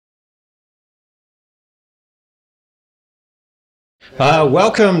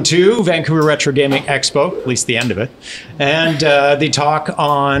Welcome to Vancouver Retro Gaming Expo, at least the end of it, and the talk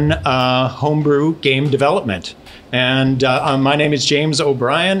on homebrew game development. And my name is James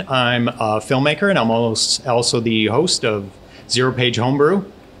O'Brien. I'm a filmmaker, and I'm also the host of ZeroPage Homebrew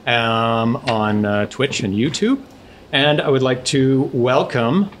on Twitch and YouTube. And I would like to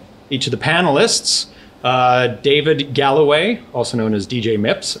welcome each of the panelists. David Galloway, also known as DJ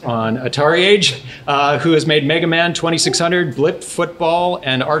Mips on Atari Age, who has made Mega Man 2600, Blip Football,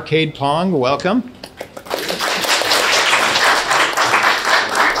 and Arcade Pong. Welcome.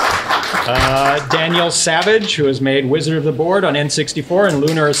 Daniel Savage, who has made Wizard of the Board on N64 and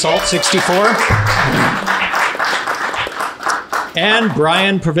Lunar Assault 64. And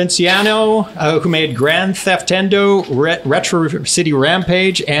Brian Provinciano, who made Grand Theft Endo, Retro City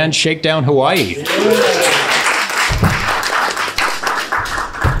Rampage, and Shakedown Hawaii.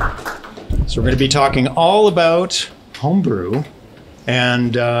 So we're going to be talking all about homebrew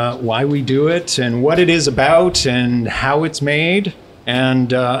and why we do it and what it is about and how it's made.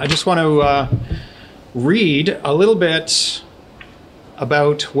 And I just want to read a little bit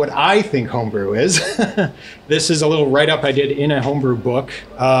about what I think homebrew is. This is a little write-up I did in a homebrew book.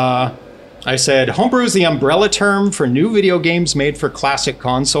 I said, homebrew is the umbrella term for new video games made for classic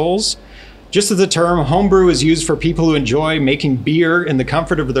consoles. Just as the term homebrew is used for people who enjoy making beer in the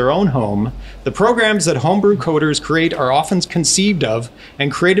comfort of their own home, the programs that homebrew coders create are often conceived of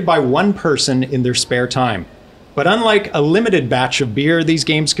and created by one person in their spare time. But unlike a limited batch of beer, these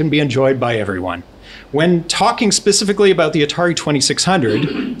games can be enjoyed by everyone. When talking specifically about the Atari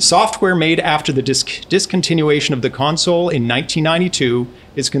 2600, software made after the discontinuation of the console in 1992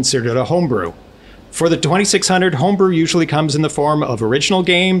 is considered a homebrew. For the 2600, homebrew usually comes in the form of original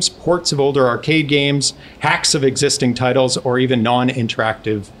games, ports of older arcade games, hacks of existing titles, or even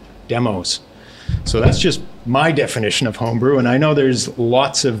non-interactive demos. So that's just my definition of homebrew, and I know there's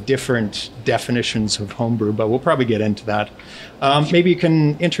lots of different definitions of homebrew, but we'll probably get into that. Maybe you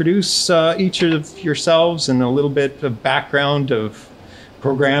can introduce each of yourselves and a little bit of background of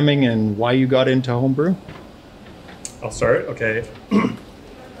programming and why you got into homebrew. I'll start. Okay.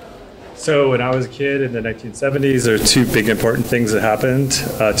 So when I was a kid in the 1970s, there were two big important things that happened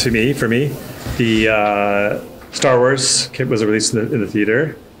for me. The Star Wars kit was released in the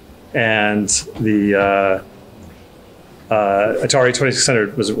theater, and the Atari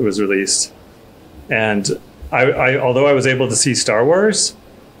 2600 was released. And I although I was able to see Star Wars,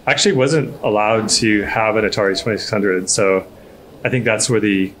 I actually wasn't allowed to have an Atari 2600. So I think that's where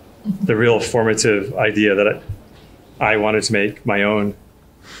the real formative idea that I wanted to make my own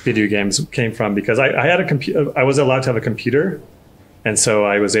video games came from, because I had a computer. I was allowed to have a computer, and so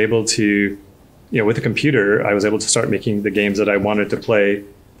I was able to, with a computer, I was able to start making the games that I wanted to play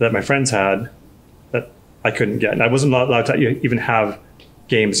that my friends had that I couldn't get. And I wasn't allowed to even have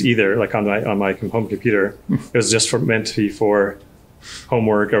games either, like on my home computer. It was just meant to be for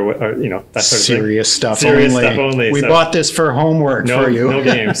homework or that sort of serious thing. Stuff only. We bought this for homework for you. No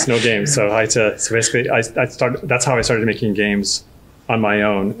games. So so basically I started. That's how I started making games on my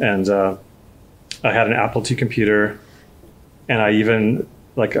own. And I had an Apple II computer, and I even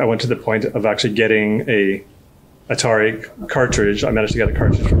I went to the point of actually getting a Atari cartridge. I managed to get a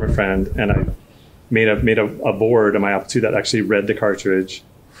cartridge from a friend, and I made a board on my Apple II that actually read the cartridge.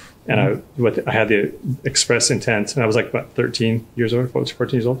 And I had the express intent, and I was like about 13 years old, 14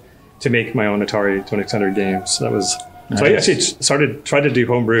 years old, to make my own Atari 2600 games. So that was nice. So I actually tried to do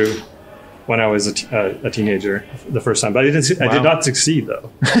homebrew when I was a teenager the first time, but I did not succeed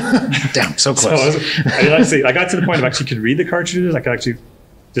though. Damn, so close. I got to the point of actually could read the cartridges. I could actually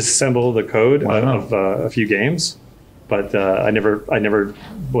disassemble the code of a few games, but I never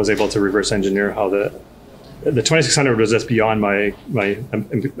was able to reverse engineer how the 2600 was just beyond my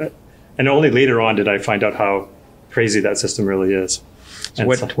and only later on did I find out how crazy that system really is. So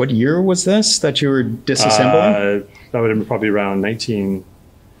what year was this that you were disassembling? That would have been probably around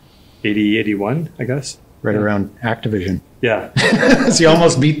 1980, 81, I guess. Right around Activision. Yeah. So you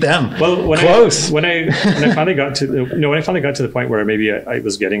almost beat them. Well, close. When I finally got to the point where maybe I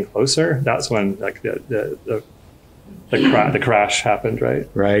was getting closer, that's when the crash happened, right?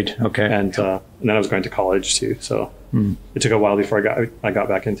 Right. Okay. And then I was going to college too, so it took a while before I got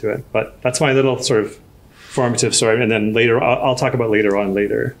back into it. But that's my little sort of formative story, and then later I'll talk about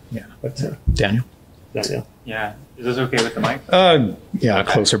later. Yeah. But Daniel. Yeah. Is this okay with the mic? Yeah,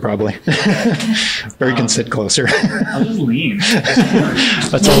 okay. Closer probably. Or you can sit closer. I'll just lean.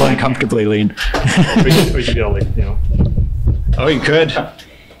 Let's all uncomfortably lean. we should go Oh, you could.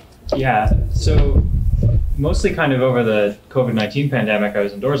 Yeah. So mostly kind of over the COVID-19 pandemic, I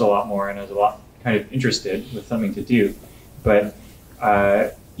was indoors a lot more, and I was a lot kind of interested with something to do. But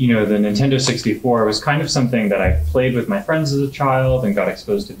the Nintendo 64 was kind of something that I played with my friends as a child and got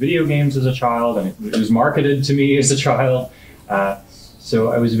exposed to video games as a child, and it was marketed to me as a child.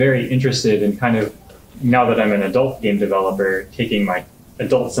 So I was very interested in kind of, now that I'm an adult game developer, taking my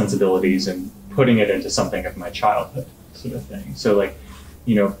adult sensibilities and putting it into something of my childhood sort of thing. So like,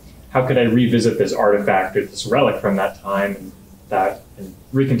 how could I revisit this artifact or this relic from that time and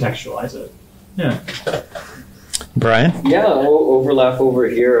recontextualize it? Yeah. Brian? Yeah, overlap over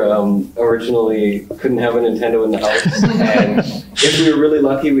here. Originally, couldn't have a Nintendo in the house, and if we were really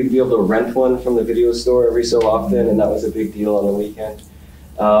lucky, we'd be able to rent one from the video store every so often, and that was a big deal on the weekend.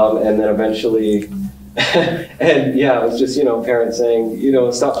 And then eventually, and yeah, it was just, parents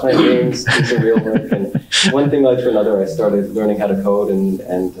saying, stop playing games, do some real work. And one thing led to another. I started learning how to code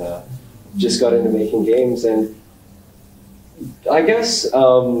and just got into making games. And I guess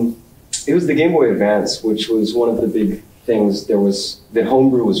it was the Game Boy Advance, which was one of the big things that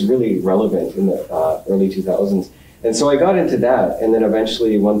Homebrew was really relevant in the early 2000s. And so I got into that, and then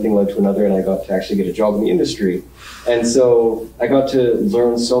eventually one thing led to another, and I got to actually get a job in the industry. And so I got to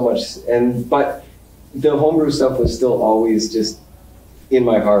learn so much, but the Homebrew stuff was still always just in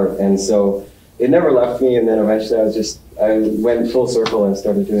my heart, and so it never left me. And then eventually I went full circle and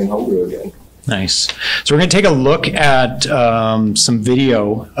started doing Homebrew again. Nice. So we're going to take a look at some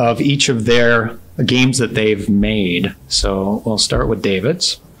video of each of their games that they've made. So we'll start with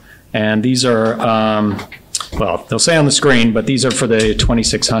David's, and these are well, they'll say on the screen, but these are for the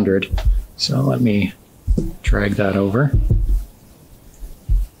 2600. So let me drag that over.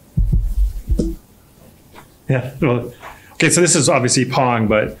 Yeah. Well, okay. So this is obviously Pong,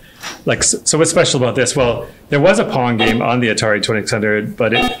 but so what's special about this? Well, there was a Pong game on the Atari 2600,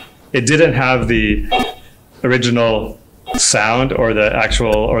 but it didn't have the original sound or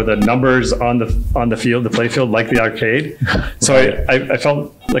the numbers on the field, the play field, like the arcade. So I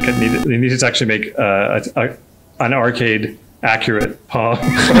felt like they needed to actually make an arcade accurate Pong,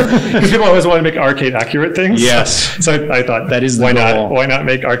 because people always want to make arcade accurate things. Yes. So I thought, that is the goal. Why not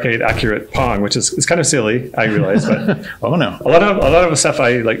make arcade accurate Pong, which is kind of silly, I realize, but oh no, a lot of the stuff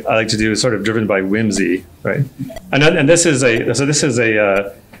I like to do is sort of driven by whimsy, right? And this is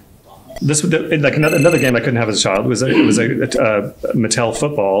like another game I couldn't have as a child. It was a Mattel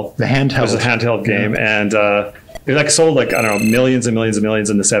football. The handheld. It was a handheld game, and it sold I don't know, millions and millions and millions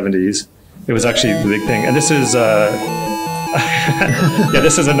in the 70s. It was actually the big thing. And this is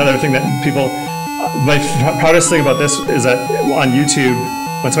this is another thing that people. My proudest thing about this is that on YouTube,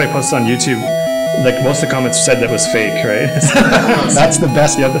 when somebody posts on YouTube, most of the comments said that was fake, right? That's the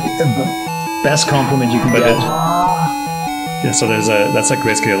best. Yeah, the best compliment you can get. Yeah, so that's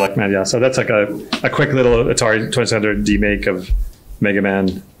basically a Luckman, yeah. So that's like a quick little Atari 2600 demake of Mega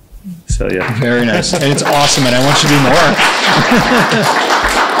Man. So yeah. Very nice. And it's awesome, and I want you to do more.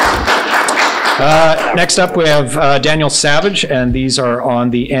 Next up we have Daniel Savage, and these are on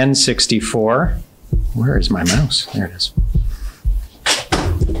the N64. Where is my mouse? There it is.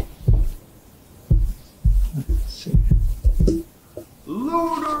 Let's see.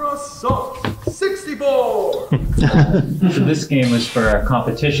 Lunar Assault 64! So this game was for a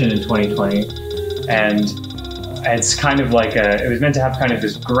competition in 2020, and it's kind of like it was meant to have kind of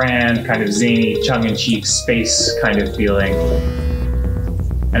this grand, kind of zany, tongue-in-cheek space kind of feeling.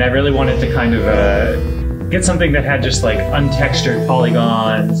 And I really wanted to kind of get something that had just untextured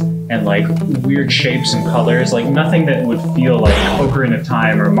polygons and weird shapes and colors, nothing that would feel like Ocarina of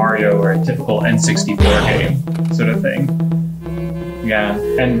Time or Mario or a typical N64 game sort of thing. Yeah,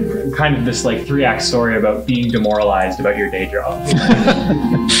 and kind of this 3-act story about being demoralized about your day job.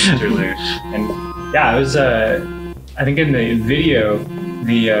 Interlude. And yeah, it was, I think in the video,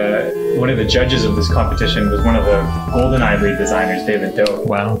 one of the judges of this competition was one of the GoldenEye lead designers, David Doak.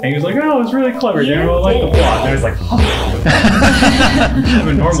 Wow. And he was like, oh, it's really clever, you know, I like the plot. And I was like, oh,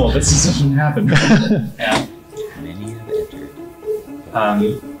 I'm normal, this doesn't happen. Yeah. Many have entered.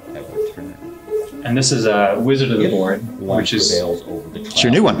 And this is Wizard of the Board, which is it's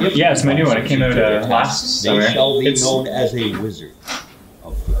your new one. Yeah, it's my new one. It came out last summer. They shall be known as a wizard.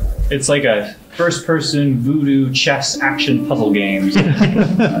 It's like a first-person voodoo chess action puzzle game.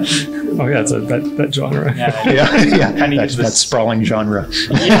 Oh yeah, it's that genre. Yeah. Kind of that sprawling genre.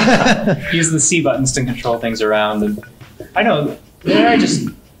 Yeah, use the C buttons to control things around. And I don't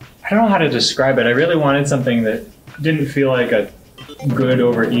know how to describe it. I really wanted something that didn't feel like a good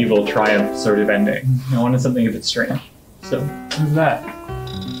over evil triumph sort of ending. I wanted something a bit strange. So who's that?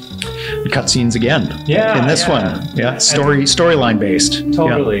 The cutscenes again. Yeah. In this one. Yeah. Storyline based.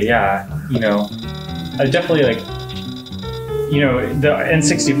 Totally, yeah. You know, I definitely the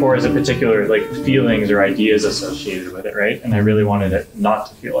N64 has a particular like feelings or ideas associated with it, right? And I really wanted it not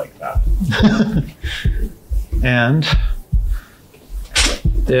to feel like that. And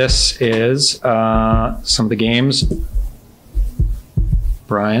this is some of the games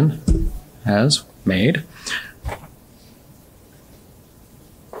Brian has made.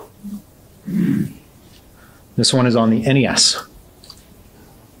 This one is on the NES.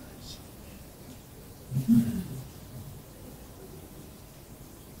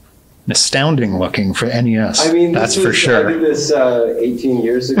 Astounding looking for NES. I mean, that's for sure. I did this 18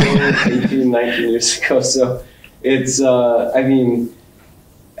 years ago, 19 years ago. So it's, I mean,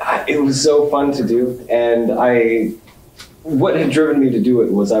 it was so fun to do. And what had driven me to do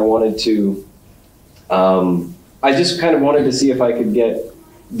it was I wanted to, I just kind of wanted to see if I could get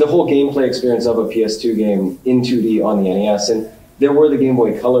the whole gameplay experience of a PS2 game in 2D on the NES. And there were the Game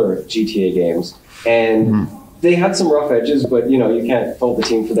Boy Color GTA games. And they had some rough edges, but you can't fault the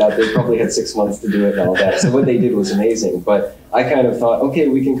team for that. They probably had 6 months to do it and all that. So what they did was amazing. But I kind of thought, okay,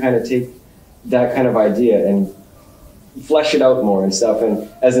 we can kind of take that kind of idea and flesh it out more and stuff. And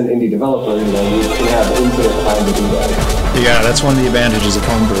as an indie developer, you can have infinite time to do that. Yeah, that's one of the advantages of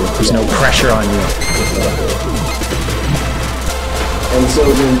Homebrew. There's no pressure on you. And so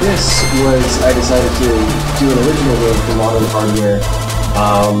then this was, I decided to do an original game for modern hardware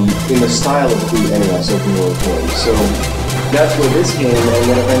in the style of the NES open world game. So that's where this came, and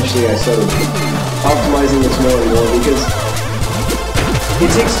then eventually I started optimizing this more and more because it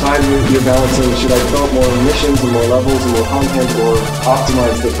takes time. You're balancing, should I develop more missions and more levels and more content or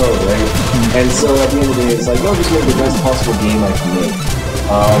optimize the code, right? And so at the end of the day, it's like, no, just make the best possible game I can make.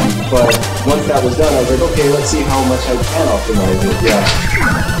 But once that was done, I was like, okay, let's see how much I can optimize it. Yeah.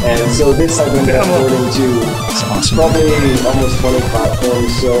 And so this I've been porting to probably almost 20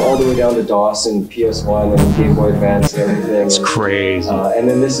 platforms, so all the way down to DOS and PS1 and Game Boy Advance and everything. It's crazy. And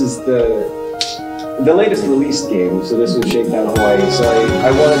then this is the latest released game, so this was Shakedown Hawaii. So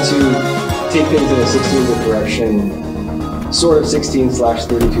I wanted to take things in a 16-bit direction, sort of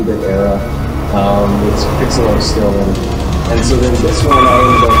 16/32-bit era. It's pixel art still. And so then this one I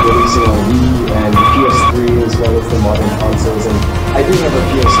ended up releasing on Wii and PS3 as well as the modern consoles. And I do have a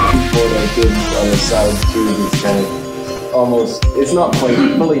PS2 port I did on the side too. It's kind of almost, it's not quite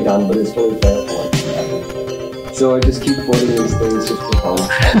fully done, but it's fully playable. So I just keep porting these things just for fun.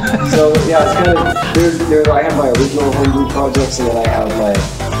 So yeah, it's kind of, I have my original Homebrew projects and then I have my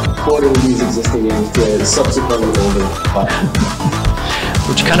porting these existing games to subsequently older platforms.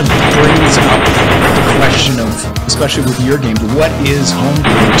 Which kind of brings up the question of, especially with your game, what is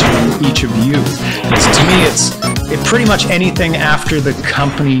Homebrew to each of you? Because to me, it's pretty much anything after the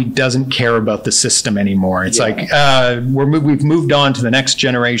company doesn't care about the system anymore. It's like we've moved on to the next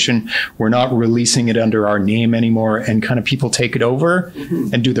generation. We're not releasing it under our name anymore, and kind of people take it over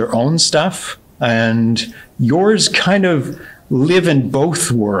and do their own stuff. And yours kind of live in both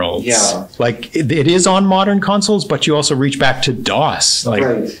worlds. Yeah. Like it is on modern consoles, but you also reach back to DOS. Like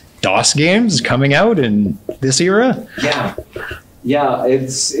DOS games coming out in this era. Yeah. Yeah,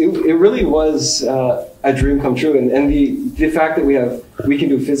 it really was a dream come true. And the fact that we can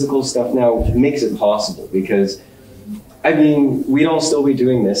do physical stuff now makes it possible because I mean, we'd all still be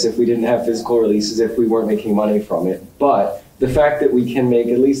doing this if we didn't have physical releases, if we weren't making money from it. But the fact that we can make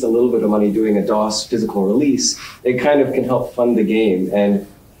at least a little bit of money doing a DOS physical release, it kind of can help fund the game. And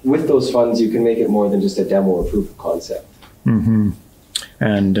with those funds, you can make it more than just a demo or proof of concept. Mm-hmm.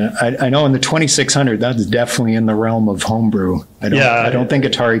 And I know in the 2600, that's definitely in the realm of Homebrew. I don't think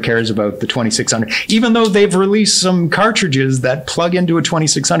Atari cares about the 2600, even though they've released some cartridges that plug into a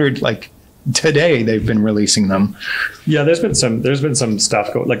 2600, like today they've been releasing them. Yeah, there's been some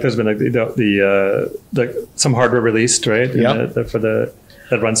stuff like there's been like some hardware released, right? Yeah. For that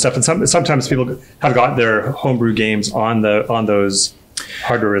run stuff, and sometimes people have got their Homebrew games on those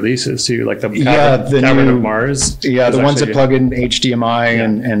hardware releases too, like the Cavern of Mars. Yeah, the ones that plug in HDMI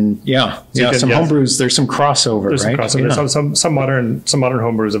and some homebrews. There's some crossover, there's right? Some crossover. Yeah. Some modern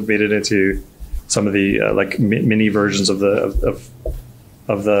homebrews have made it into some of the like mini versions of the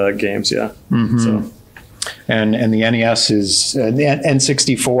games. Yeah. Mm-hmm. So. And the NES is the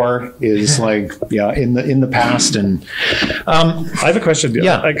N64 is like in the past. And I have a question.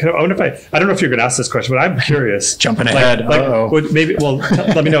 Yeah, I wonder if I don't know if you're going to ask this question, but I'm curious. Jumping ahead. Let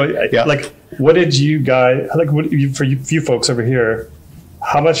me know. Yeah. Like, what did you guys for you folks over here?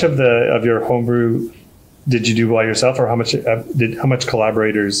 How much of your homebrew did you do by yourself, or how much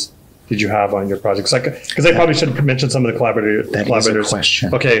collaborators did you have on your projects? Like, because I probably should mention some of the collaborators. That is a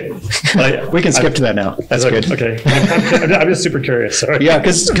question. Okay, We can skip to that now. That's good. Okay, I'm just super curious. Sorry. Yeah,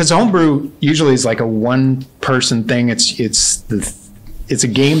 because Homebrew usually is like a one-person thing. It's a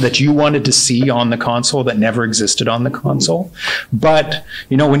game that you wanted to see on the console that never existed on the console. But,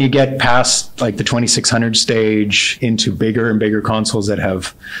 you know, when you get past like the 2600 stage into bigger and bigger consoles that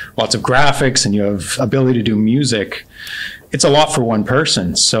have lots of graphics and you have ability to do music, it's a lot for one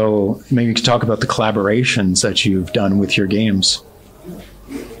person. So maybe you could talk about the collaborations that you've done with your games.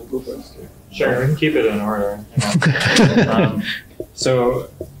 Sure, we can keep it in order. So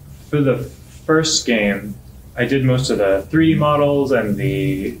for the first game, I did most of the 3D models and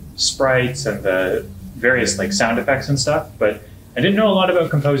the sprites and the various like sound effects and stuff, but I didn't know a lot about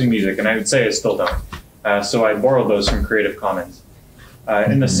composing music, and I would say I still don't. So I borrowed those from Creative Commons.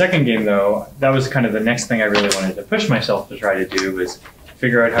 In the second game, though, that was kind of the next thing I really wanted to push myself to try to do, was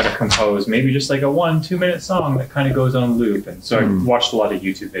figure out how to compose maybe just like a 1-2 minute song that kind of goes on loop. And so I watched a lot of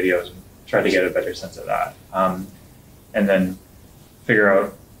YouTube videos and tried to get a better sense of that. And then figure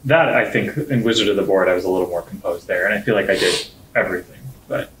out that, I think, in Wizard of the Board, I was a little more composed there. And I feel like I did everything,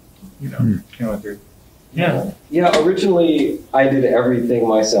 but, you know, going through. Yeah. Yeah, originally I did everything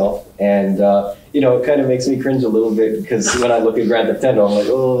myself. And, you know, it kind of makes me cringe a little bit because when I look at Grand Theft Auto, I'm like,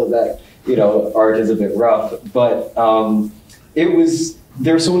 oh, that, you know, art is a bit rough. But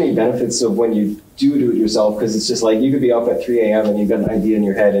there are so many benefits of when you do it yourself, because it's just like you could be up at 3 a.m. and you've got an idea in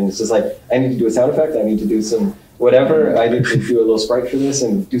your head, and it's just like, I need to do a sound effect, I need to do some whatever, I need to do a little sprite for this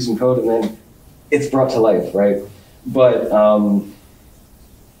and do some code, and then it's brought to life, right? But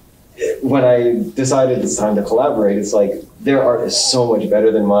when I decided it's time to collaborate, it's like their art is so much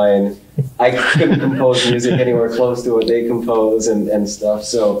better than mine. I couldn't compose music anywhere close to what they compose and stuff.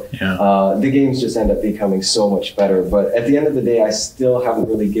 So the games just end up becoming so much better. But at the end of the day, I still haven't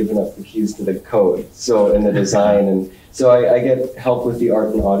really given up the keys to the code. So in the design, and so I get help with the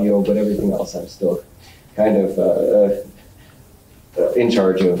art and audio, but everything else I'm still kind of in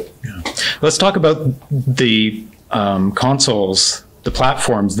charge of. Yeah. Let's talk about the consoles, the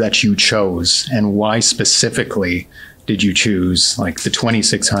platforms that you chose, and why specifically did you choose like the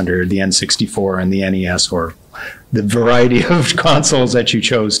 2600, the N64, and the NES, or the variety of consoles that you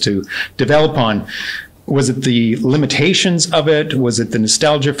chose to develop on? Was it the limitations of it? Was it the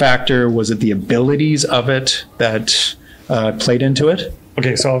nostalgia factor? Was it the abilities of it that played into it?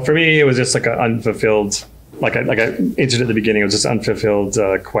 Okay, so for me, it was just like an unfulfilled, like I hinted at the beginning, it was just unfulfilled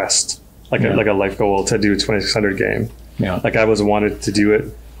quest, like a life goal to do a 2600 game. Yeah, like I always wanted to do it.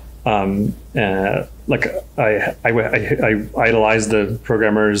 Like I idolized the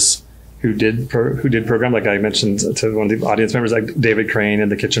programmers who did program. Like I mentioned to one of the audience members, like David Crane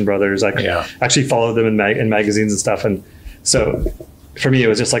and the Kitchen Brothers. I actually followed them in magazines and stuff. And so for me, it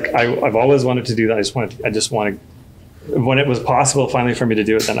was just like I've always wanted to do that. I just wanted. When it was possible finally for me to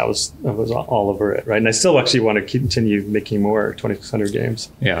do it, then I was all over it, right? And I still actually want to continue making more 2600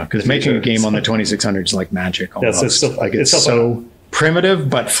 games. Yeah, because making a game on the 2600 is like magic almost. Yes, it's so primitive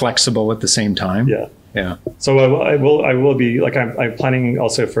but flexible at the same time. Yeah. Yeah. So I will be like, I'm planning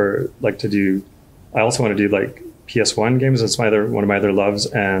also for like to do, I also want to do like PS1 games. That's one of my other loves,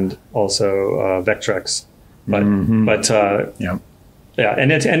 and also Vectrex. But yeah,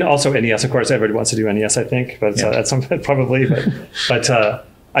 and also NES, of course. Everybody wants to do NES, I think, but at some point probably. But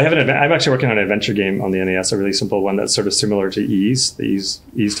I'm actually working on an adventure game on the NES, a really simple one that's sort of similar to Ys, the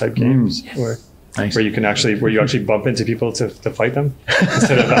Ys type games, where you actually bump into people to fight them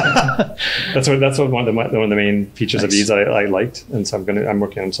instead of that. That's one of the main features of Ys I liked, and so I'm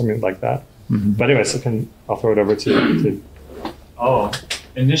working on something like that. But anyways, I'll throw it over to. Oh,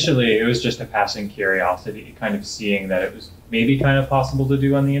 initially it was just a passing curiosity, kind of seeing that it was maybe kind of possible to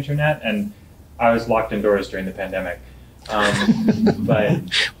do on the internet, and I was locked indoors during the pandemic. But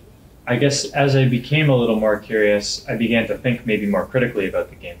I guess as I became a little more curious, I began to think maybe more critically about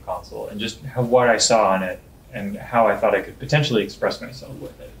the game console and just what I saw on it and how I thought I could potentially express myself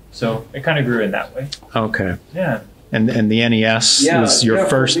with it. So it kind of grew in that way. Okay. Yeah. And the NES was your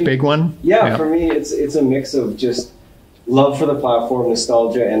first big one? Yeah, for me, it's a mix of just love for the platform,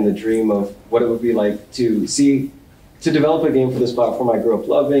 nostalgia, and the dream of what it would be like to develop a game for this platform I grew up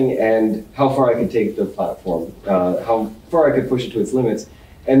loving, and how far I could take the platform, how far I could push it to its limits.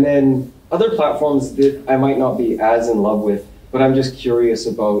 And then other platforms that I might not be as in love with, but I'm just curious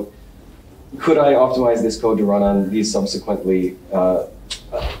about, could I optimize this code to run on these subsequently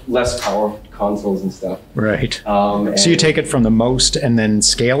less power consoles and stuff? Right. So you take it from the most and then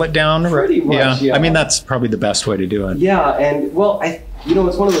scale it down? Pretty much, yeah. I mean, that's probably the best way to do it. Yeah, and well, it's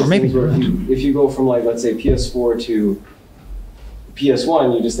one of those things where if you go from, like, let's say PS4 to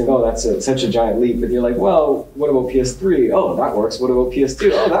PS1, you just think, oh, that's such a giant leap. But you're like, well, what about PS3? Oh, that works. What about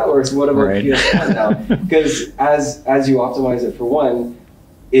PS2? Oh, that works. What about PS1 now? Because as you optimize it for one,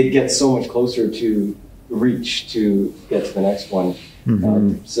 it gets so much closer to reach to get to the next one.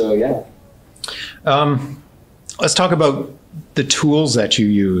 So yeah. Let's talk about the tools that you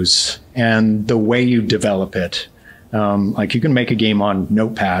use and the way you develop it. Like, you can make a game on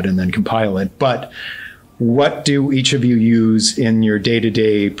Notepad and then compile it, but what do each of you use in your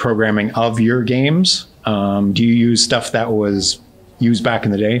day-to-day programming of your games? Do you use stuff that was used back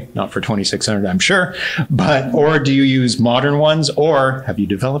in the day? Not for 2600, I'm sure, or do you use modern ones, or have you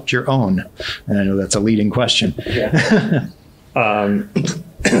developed your own? And I know that's a leading question. Yeah.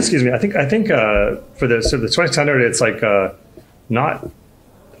 Excuse me. I think for the 2600, it's like not.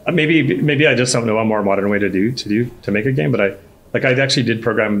 Maybe I just don't know a more modern way to make a game, but I actually did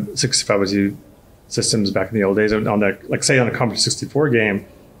program 6502 systems back in the old days. On the, like, say on a Commodore 64 game,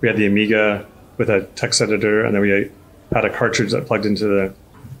 we had the Amiga with a text editor, and then we had a cartridge that plugged into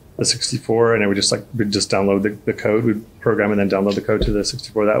the 64, and then we'd just download the code, we'd program and then download the code to the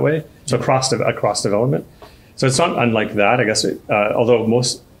 64 that way. So across development. So it's not unlike that, I guess. Although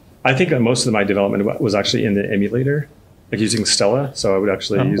I think that most of my development was actually in the emulator, like using Stella. So I would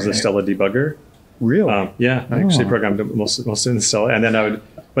actually use the Stella debugger. Really? Yeah, I actually programmed most in Stella, and then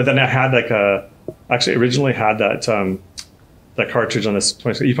I had originally had that cartridge on this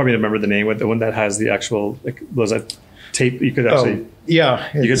 20. You probably remember the name, the one that has the actual, like, was that tape? You could actually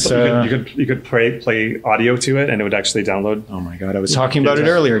you could play audio to it, and it would actually download. Oh my God, I was talking about it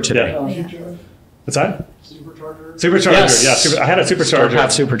earlier today. Yeah. What's that? Supercharger. Yes. I had a supercharger.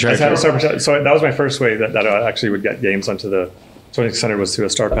 Supercharger. I had a supercharger. So that was my first way that I actually would get games onto the 2600, was through a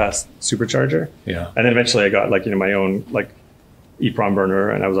StarPass supercharger. Yeah. And then eventually I got my own EEPROM burner,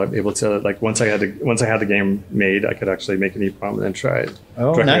 and I was able to, once I had the game made, I could actually make an EEPROM and then try it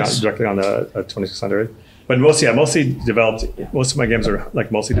directly on the 2600. But most of my games are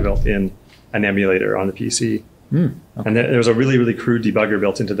mostly developed in an emulator on the PC. Okay. And there was a really, really crude debugger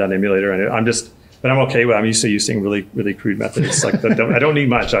built into that emulator, and I'm okay with it. I'm used to using really, really crude methods. I don't need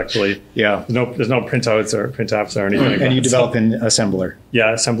much, actually. Yeah. There's no printouts or printapps or anything like that. And you develop in assembler.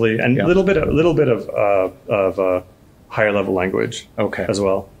 Yeah, assembly, and a little bit of higher level language. Okay. As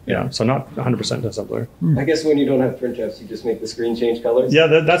well. Yeah. So not 100% assembler. I guess when you don't have printouts, you just make the screen change colors. Yeah,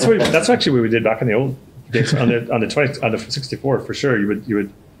 that's actually what we did back in the old days on the 64 for sure. You would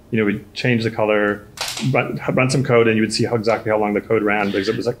we'd change the color, run some code, and you would see exactly how long the code ran, because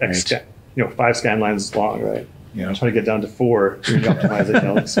it was like 5 scan lines long, right? Yeah. I'm trying to get down to 4 to optimize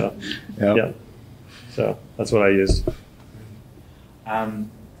it. So yeah. So that's what I used.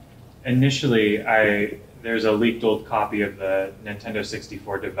 Initially, there's a leaked old copy of the Nintendo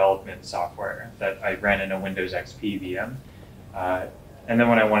 64 development software that I ran in a Windows XP VM. And then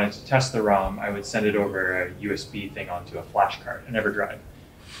when I wanted to test the ROM, I would send it over a USB thing onto a flash card, an EverDrive.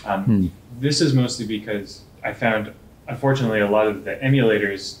 This is mostly because I found, unfortunately, a lot of the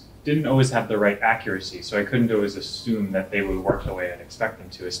emulators didn't always have the right accuracy, so I couldn't always assume that they would work the way I'd expect them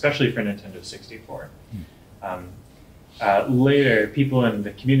to, especially for Nintendo 64. Later, people in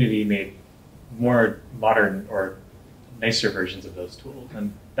the community made more modern or nicer versions of those tools,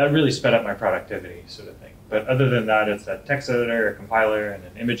 and that really sped up my productivity, sort of thing. But other than that, it's a text editor, a compiler, and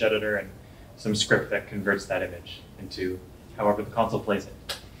an image editor, and some script that converts that image into however the console plays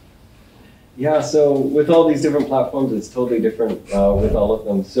it. Yeah, so with all these different platforms, it's totally different with all of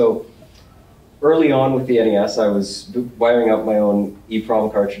them. So early on with the NES, I was wiring up my own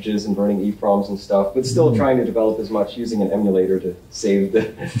EEPROM cartridges and burning EEPROMs and stuff, but still trying to develop as much using an emulator to save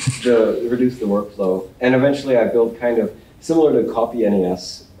reduce the workflow. And eventually I built kind of similar to Copy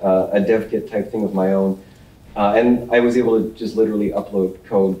NES, a dev kit type thing of my own. And I was able to just literally upload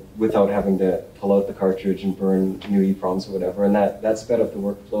code without having to pull out the cartridge and burn new EEPROMs or whatever. And that sped up the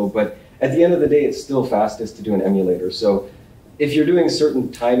workflow. But at the end of the day, it's still fastest to do an emulator. So if you're doing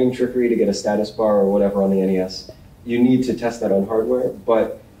certain timing trickery to get a status bar or whatever on the NES, you need to test that on hardware.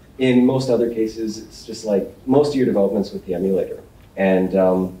 But in most other cases, it's just like most of your development's with the emulator. And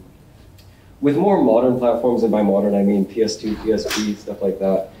with more modern platforms, and by modern I mean PS2, PSP, stuff like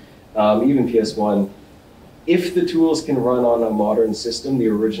that, even PS1, if the tools can run on a modern system, the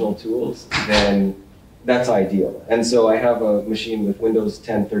original tools, then that's ideal. And so I have a machine with Windows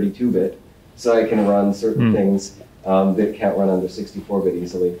 10 32-bit, so I can run certain things that can't run under 64-bit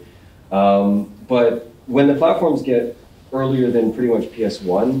easily. But when the platforms get earlier than pretty much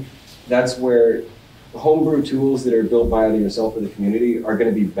PS1, that's where homebrew tools that are built by either yourself or the community are going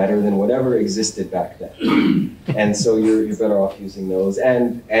to be better than whatever existed back then. And so you're better off using those.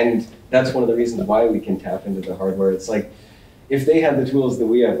 And that's one of the reasons why we can tap into the hardware. It's like, if they had the tools that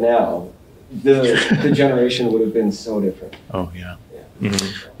we have now, the generation would have been so different. Oh, yeah.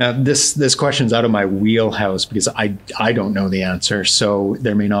 Now, this question's out of my wheelhouse because I don't know the answer, so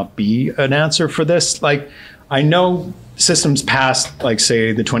there may not be an answer for this. Like, I know systems past, like,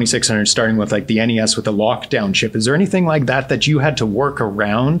 say, the 2600, starting with like the NES with the lockdown chip. Is there anything like that that you had to work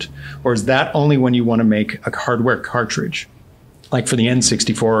around, or is that only when you want to make a hardware cartridge? Like for the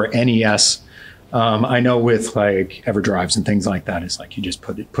N64 or NES, I know with like EverDrives and things like that, it's like you just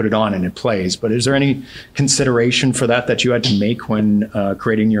put it on and it plays. But is there any consideration for that you had to make when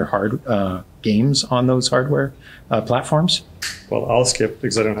creating your games on those hardware platforms? Well, I'll skip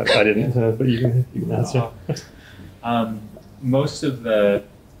because I didn't, but you can answer. Most of the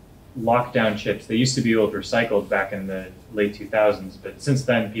lockdown chips, they used to be old recycled back in the late 2000s, but since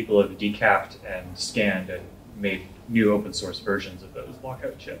then people have decapped and scanned and made new open source versions of those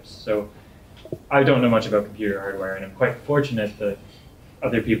lockout chips. So I don't know much about computer hardware, and I'm quite fortunate that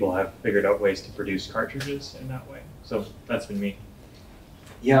other people have figured out ways to produce cartridges in that way. So that's been me.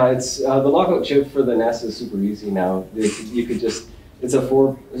 Yeah, it's the lockout chip for the NES is super easy now. You could just, it's a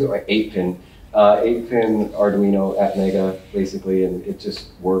 8-pin Arduino at Mega, basically, and it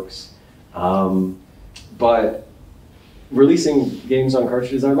just works. But releasing games on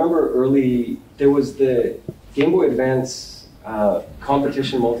cartridges, I remember early, there was the Game Boy Advance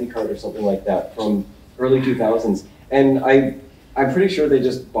competition multi-cart or something like that from early 2000s. And I'm pretty sure they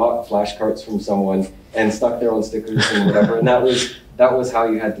just bought flash carts from someone and stuck their own stickers and whatever, and that was how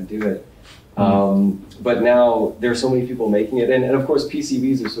you had to do it. But now there's so many people making it, and of course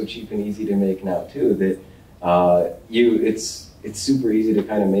PCBs are so cheap and easy to make now too that it's super easy to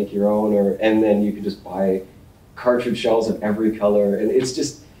kind of make your own, and then you can just buy cartridge shells of every color, and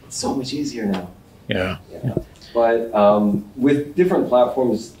it's so much easier now. Yeah. But with different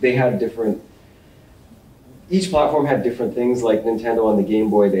platforms, they had each platform had different things. Like Nintendo on the Game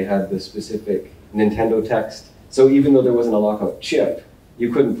Boy, they had the specific Nintendo text. So even though there wasn't a lockout chip,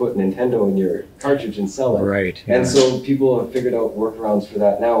 you couldn't put Nintendo in your cartridge and sell it. Right. Yeah. And so people have figured out workarounds for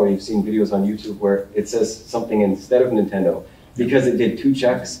that now, where you've seen videos on YouTube where it says something instead of Nintendo, because it did 2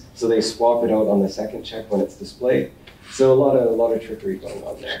 checks, so they swap it out on the second check when it's displayed. So a lot of trickery going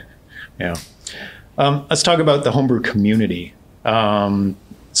on there. Yeah. Let's talk about the homebrew community.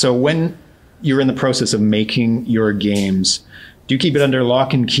 So when you're in the process of making your games, do you keep it under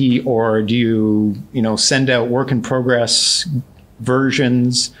lock and key, or do you send out work in progress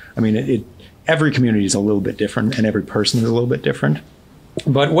versions? I mean, every community is a little bit different, and every person is a little bit different.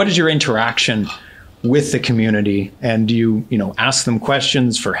 But what is your interaction with the community? And do you ask them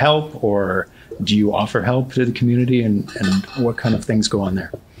questions for help, or do you offer help to the community, and what kind of things go on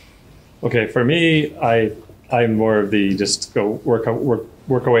there? Okay, for me, I'm more of the just go work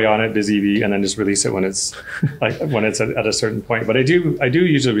away on it, busy bee, and then just release it when it's at a certain point. But I do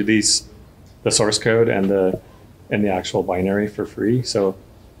usually release the source code and the actual binary for free. So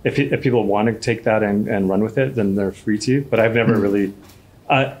if people want to take that and run with it, then they're free to. But I've never really,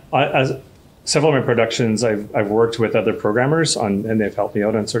 as several of my productions, I've worked with other programmers on, and they've helped me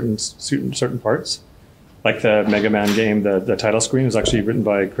out on certain parts. Like the Mega Man game, the title screen was actually written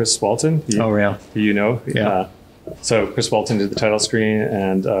by Chris Walton. Yeah. Who you know. Yeah. So Chris Walton did the title screen,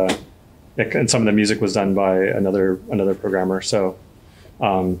 and some of the music was done by another programmer. So,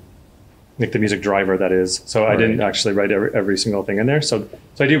 like the music driver, that is. So I didn't actually write every single thing in there. So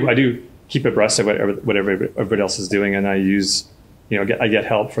I do keep abreast of what everybody else is doing, and I use, I get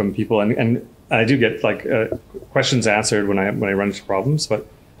help from people, and I do get like questions answered when I run into problems. But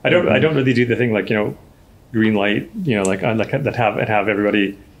I don't really do the thing like green light, that have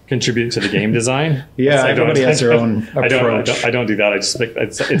everybody contribute to the game design. Yeah, everybody has their own approach. I don't do that. I just like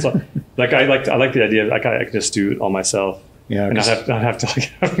it's like I like the idea that I can just do it all myself. Yeah, and not have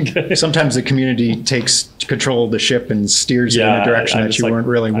to. Sometimes the community takes control of the ship and steers you in a direction that you weren't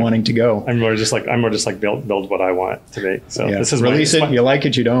really wanting to go. I'm more just like build what I want to make. So this is release it. You like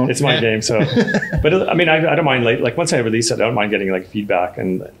it, you don't. It's my game. So, but I mean, I don't mind like once I release it, I don't mind getting like feedback,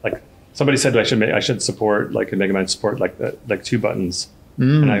 and like somebody said I should support like a Mega Man support like 2 buttons,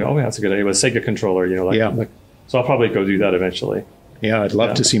 and I go, that's a good idea. With Sega controller, so I'll probably go do that eventually. Yeah, I'd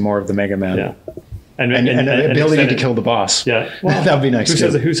love to see more of the Mega Man. Yeah. And the ability to kill the boss. Yeah. Well, that would be nice.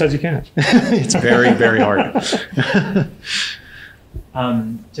 Who says you can't? It's very, very hard.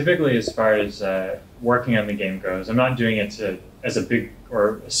 Typically, as far as working on the game goes, I'm not doing it as a big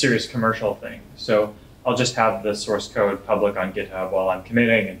or a serious commercial thing. So I'll just have the source code public on GitHub while I'm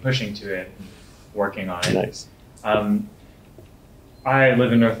committing and pushing to it and working on it. Nice. I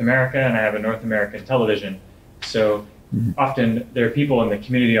live in North America, and I have a North American television. So often there are people in the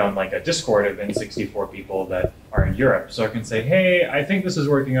community on like a Discord of N64 people that are in Europe. So I can say, hey, I think this is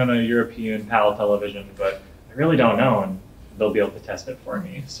working on a European PAL television, but I really don't know, and they'll be able to test it for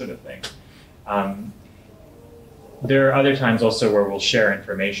me, sort of thing. There are other times also where we'll share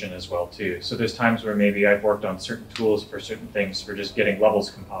information as well too. So there's times where maybe I've worked on certain tools for certain things for just getting levels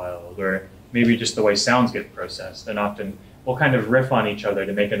compiled, or maybe just the way sounds get processed. And often we'll kind of riff on each other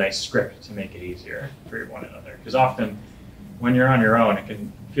to make a nice script to make it easier for one another. Because often when you're on your own, it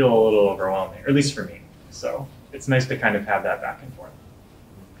can feel a little overwhelming, or at least for me. So it's nice to kind of have that back and forth.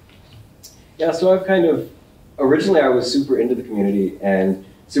 Yeah, so I've kind of, originally I was super into the community and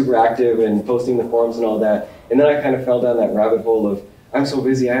super active and posting the forums and all that. And then I kind of fell down that rabbit hole of, I'm so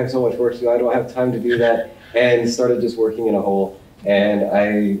busy, I have so much work to do, I don't have time to do that, and started just working in a hole. And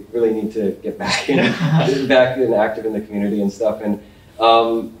I really need to get back in active in the community and stuff. And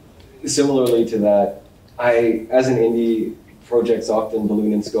similarly to that, as an indie, projects often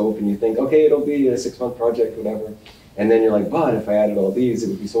balloon in scope, and you think, okay, it'll be a 6-month project, whatever. And then you're like, but if I added all these, it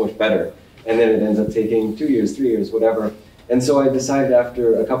would be so much better. And then it ends up taking 2 years, 3 years, whatever. And so I decided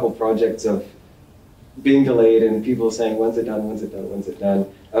after a couple projects of being delayed and people saying, when's it done, when's it done, when's it done?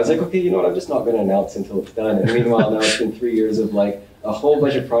 I was like, okay, you know what, I'm just not going to announce until it's done. And meanwhile, now it's been 3 years of like a whole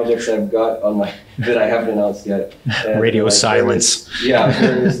bunch of projects I've got on my, that I haven't announced yet. And radio like silence.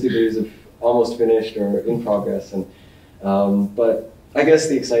 Various degrees of almost finished or in progress. And but I guess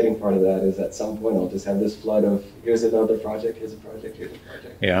the exciting part of that is at some point I'll just have this flood of, here's another project, here's a project, here's a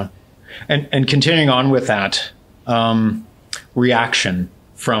project. Yeah. And continuing on with that, reaction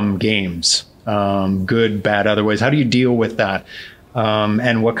from games, good, bad, other ways. How do you deal with that?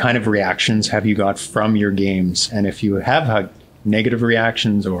 And what kind of reactions have you got from your games? And if you have had negative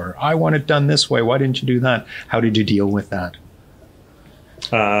reactions or, I want it done this way, why didn't you do that? How did you deal with that?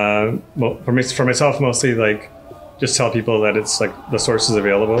 Well, for myself, mostly like, just tell people that it's like the source is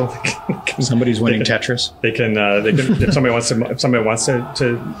available. Somebody's winning Tetris. They can if somebody wants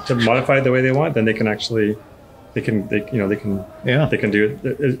to modify it the way they want, then they can actually they can do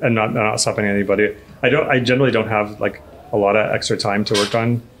it and not stopping anybody. I generally don't have like a lot of extra time to work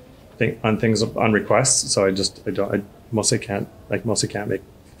on things on requests, so I mostly can't make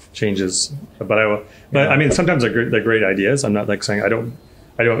changes. But I will. But I mean, sometimes they're great ideas. I'm not like saying I don't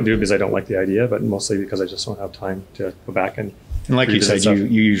do it because I don't like the idea, but mostly because I just don't have time to go back and like you said, you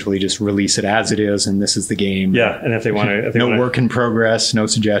usually just release it as it is, and this is the game. Yeah, and if they want to, no work in progress, no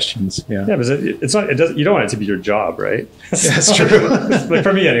suggestions. Yeah, because it's not. You don't want it to be your job, right? That's true. But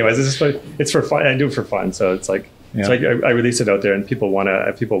for me, anyways, it's for fun. I do it for fun, so it's like I release it out there, and people want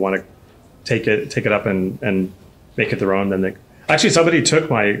to take it up and make it their own. Then actually somebody took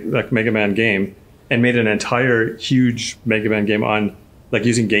my Mega Man game and made an entire huge Mega Man game on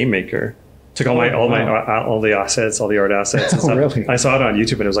using Game Maker. Took all the assets, all the art assets and stuff. Really? I saw it on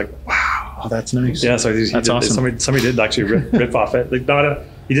YouTube and it was like, wow. Oh, that's nice. Yeah, so that's awesome. Somebody did actually rip off it. They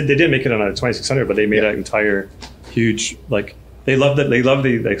didn't make it on a 2600, but they made an entire huge they love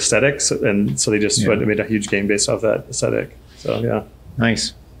the aesthetics, and so they just made a huge game based off that aesthetic. So yeah.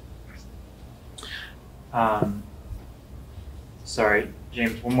 Nice. Sorry,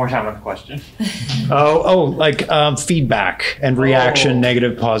 James, one more time on the question. Feedback and reaction,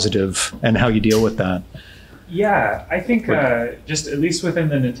 negative, positive, and how you deal with that. Yeah, I think just at least within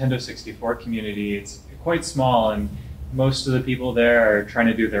the Nintendo 64 community, it's quite small, and most of the people there are trying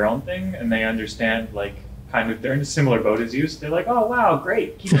to do their own thing, and they understand they're in a similar boat as you. So they're like, oh wow,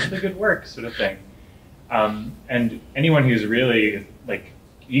 great, keep up the good work, sort of thing. And anyone who's really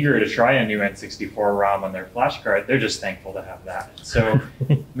eager to try a new N64 ROM on their flash card, they're just thankful to have that. So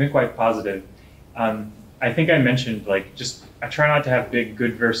I'm quite positive. I think I mentioned I try not to have big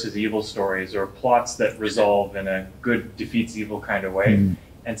good versus evil stories or plots that resolve in a good defeats evil kind of way.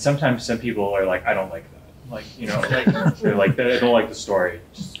 And sometimes some people are like, I don't like that. They're like, I don't like the story.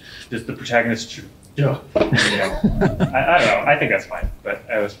 Just the protagonist should, I don't know. I think that's fine, but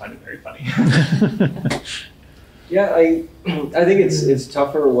I always find it very funny. Yeah, I think it's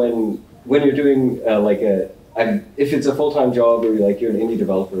tougher when you're doing if it's a full-time job or you're an indie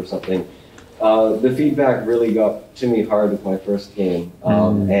developer or something. The feedback really got to me hard with my first game,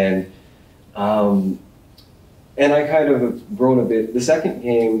 and I kind of have grown a bit. The second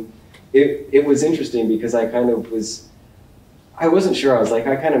game, it was interesting because I wasn't sure. I was like,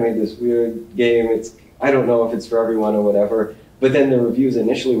 I kind of made this weird game. I don't know if it's for everyone or whatever. But then the reviews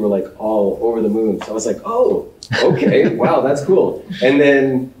initially were all over the moon. So I was like, oh, okay, wow, that's cool. And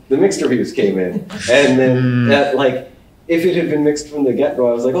then the mixed reviews came in. And then that if it had been mixed from the get-go,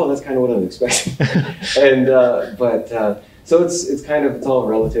 I was like, oh, that's kind of what I was expecting. And so it's all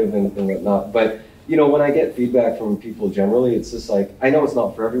relative and whatnot. But you know, when I get feedback from people generally, it's just like, I know it's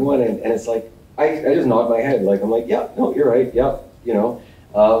not for everyone, and it's like, I just nod my head, like, I'm like, yeah, no, you're right, yeah, you know.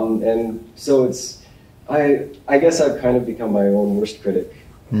 And so it's, I guess I've kind of become my own worst critic.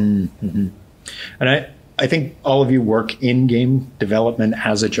 Mm-hmm. And I think all of you work in game development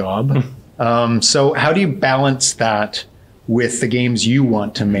as a job. So how do you balance that with the games you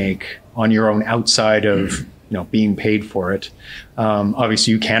want to make on your own outside of, you know, being paid for it?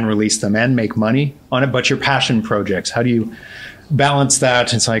 Obviously you can release them and make money on it, but your passion projects, how do you balance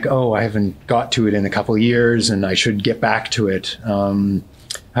that? It's like, oh, I haven't got to it in a couple of years and I should get back to it.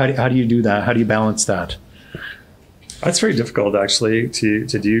 How do you do that? How do you balance that? That's very difficult, actually,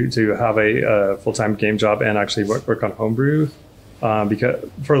 to have a full-time game job and actually work on Homebrew, because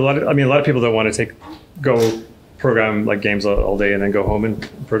for a lot of people don't want to go program like games all day and then go home and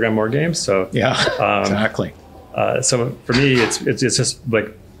program more games. So yeah, exactly. So for me, it's just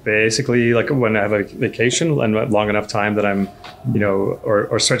like basically like when I have a vacation and long enough time that I'm, you know,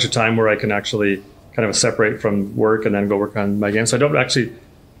 or stretch of time where I can actually kind of separate from work and then go work on my game. So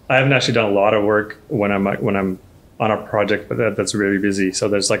I haven't actually done a lot of work when I'm on a project that's really busy. So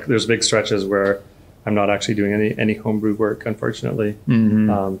there's big stretches where I'm not actually doing any homebrew work, unfortunately.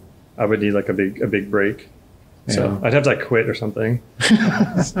 Mm-hmm. I would need like a big break. Yeah. So I'd have to like quit or something.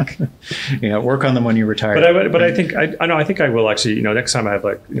 Yeah, work on them when you retire. But I think I think I will actually, you know, next time I have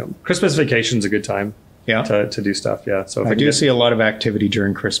like, you know, Christmas vacation's a good time. Yeah. To do stuff. Yeah. So I do see a lot of activity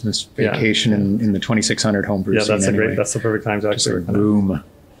during Christmas vacation in the 2600 homebrew scene. Yeah, that's the perfect time to actually boom.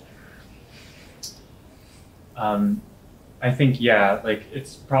 I think, like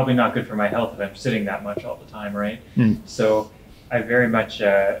it's probably not good for my health if I'm sitting that much all the time, right? So I very much,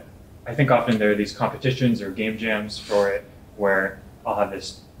 I think often there are these competitions or game jams for it where I'll have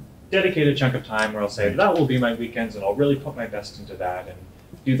this dedicated chunk of time where I'll say, that will be my weekends and I'll really put my best into that and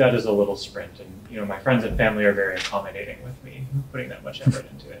do that as a little sprint. And, you know, my friends and family are very accommodating with me putting that much effort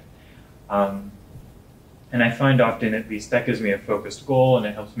into it. And I find often at least that gives me a focused goal and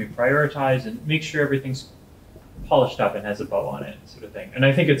it helps me prioritize and make sure everything's polished up and has a bow on it, sort of thing. And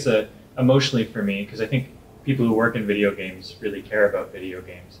I think it's emotionally for me, because I think people who work in video games really care about video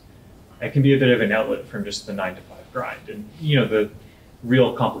games. It can be a bit of an outlet from just the 9 to 5 grind and, you know, the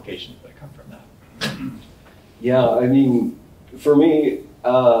real complications that come from that. Yeah, I mean, for me,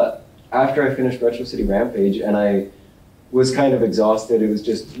 after I finished Retro City Rampage and I was kind of exhausted, it was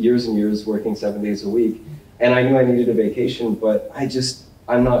just years and years working 7 days a week, and I knew I needed a vacation, but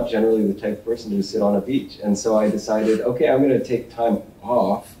I'm not generally the type of person to sit on a beach. And so I decided, okay, I'm going to take time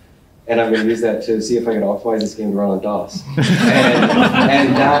off and I'm going to use that to see if I can optimize this game to run on DOS.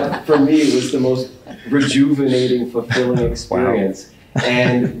 and that, for me, was the most rejuvenating, fulfilling experience. Wow.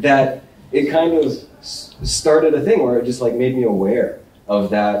 And that it kind of started a thing where it just like made me aware of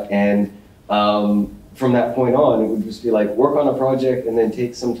that. And from that point on, it would just be like work on a project and then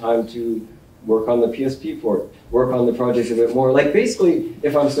take some time to work on the PSP port, work on the project a bit more. Like basically,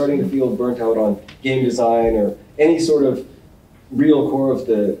 if I'm starting to feel burnt out on game design or any sort of real core of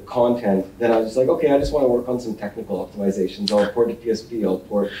the content, then I was just like, okay, I just want to work on some technical optimizations. I'll port to PSP, I'll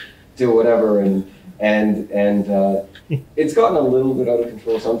port to whatever, and it's gotten a little bit out of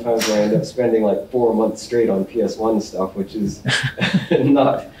control sometimes where I end up spending like 4 months straight on PS1 stuff, which is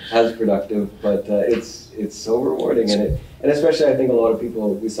not as productive, but it's so rewarding, and especially I think a lot of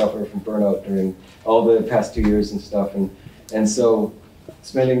people, we suffer from burnout during all the past 2 years and stuff, and so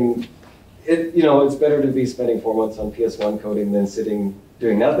spending it, you know, it's better to be spending 4 months on PS1 coding than sitting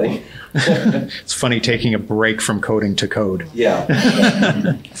doing nothing. It's funny taking a break from coding to code. Yeah,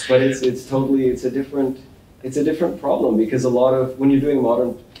 but it's a different problem, because a lot of when you're doing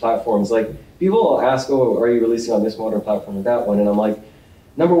modern platforms, like people will ask, oh, are you releasing on this modern platform or that one? And I'm like,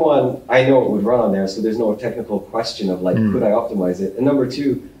 number one, I know it would run on there, so there's no technical question of like, could I optimize it? And number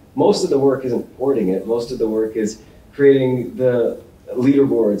two, most of the work isn't porting it. Most of the work is creating the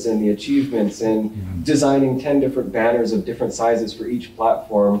leaderboards and the achievements and designing 10 different banners of different sizes for each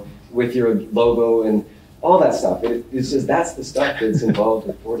platform with your logo and all that stuff. It's just, that's the stuff that's involved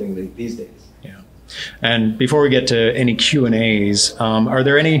with porting these days. Yeah. And before we get to any Q&As, are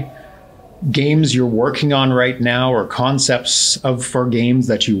there any games you're working on right now or concepts for games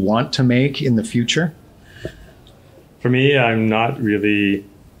that you want to make in the future? For me, I'm not really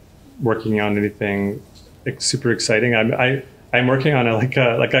working on anything super exciting. I'm working on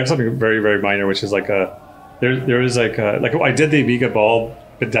I have something very, very minor, which is like there is like I did the Amiga Ball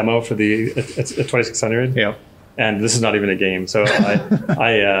demo for the 2600. Yeah. And this is not even a game. So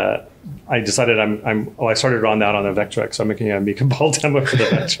I I decided I started on that on the Vectrex, so I'm making a meat and ball demo for the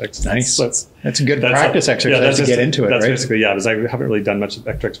Vectrex. Nice. So that's a good practice exercise to get into it, that's right? basically, yeah, because I haven't really done much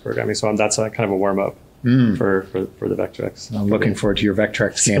Vectrex programming, so that's kind of a warm-up for the Vectrex. I'm looking forward to your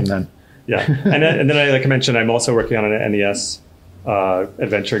Vectrex game then. Yeah, and then I, like I mentioned, I'm also working on an NES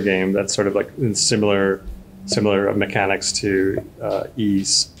adventure game that's sort of like in similar mechanics to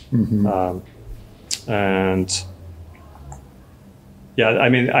Ys. And yeah, I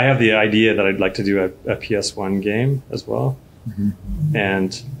mean, I have the idea that I'd like to do a PS1 game as well.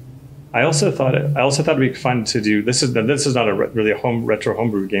 And I also thought it'd be fun to do. This is not really a retro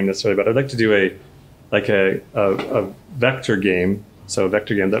homebrew game necessarily, but I'd like to do a vector game. So a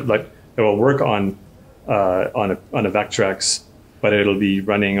vector game that will work on a Vectrex, but it'll be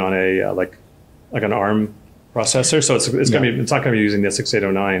running on a like an ARM processor. So it's not gonna be using the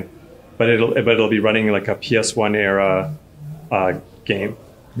 6809, but it'll be running like a PS1 era game.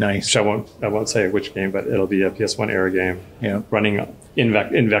 Nice. Which I won't say which game, but it'll be a PS1 era game. Yeah. Running in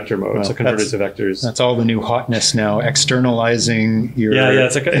vector mode, Well, so converted to vectors. That's all the new hotness now. Externalizing your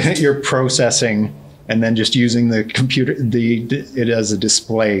your processing, and then just using the computer it as a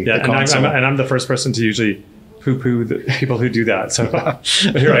display. Yeah, and I'm the first person to usually poo-poo the people who do that. So but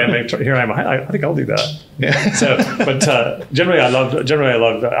here I am. I think I'll do that. Yeah. So, but generally I love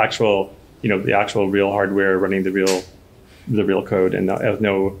the actual real hardware running the real code, and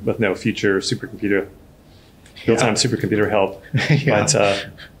with no future supercomputer real-time supercomputer help.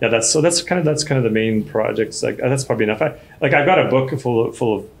 That's kind of the main projects. Like that's probably enough. I've got a book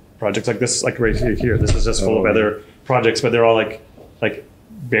full of projects like this, like right here. This is just full of other projects, but they're all like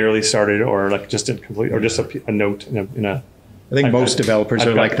barely started, or like just incomplete, or just a note in a. I think most developers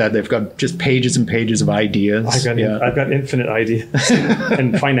are like that. They've got just pages and pages of ideas. I've got infinite ideas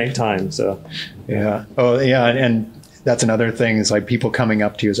and finite time. So yeah. Oh yeah, and that's another thing is like people coming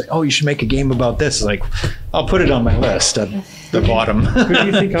up to you is like, oh, you should make a game about this. It's like, I'll put it on my list at the bottom. Who do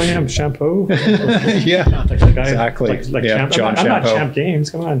you think I am, Shampoo? Yeah, exactly. Champ, John I'm not Shampoo. Champ Games.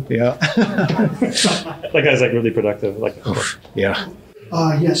 Come on. Yeah. That guy's like really productive. Yeah.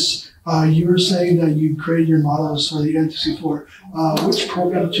 Yes. You were saying that you created your models for the N64. Which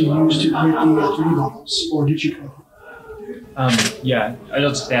program to use to create the 3D models, or did you code? Yeah, I'll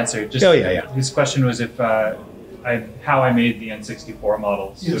just answer. His question was if how I made the N64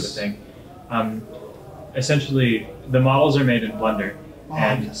 models, sort of thing. Essentially, the models are made in Blender,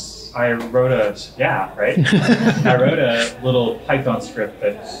 and I wrote I wrote a little Python script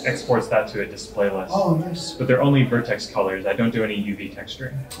that exports that to a display list. Oh, nice. But they're only vertex colors. I don't do any UV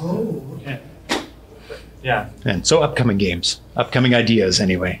texturing. Oh, okay. Yeah. And so upcoming ideas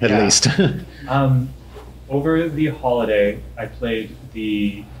anyway, at least. Over the holiday, I played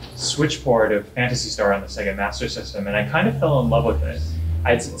the switchboard of Phantasy Star on the Sega Master System, and I kind of fell in love with it.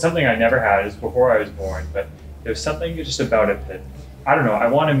 It's something I never had. It was before I was born, but there was something just about it that, I don't know, I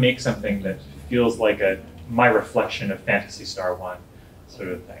want to make something that feels like my reflection of Phantasy Star 1 sort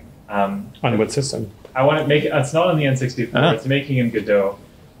of thing. On what system? I want to make it, it's not on the N64, it's making in Godot,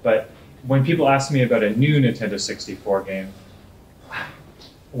 but when people ask me about a new Nintendo 64 game,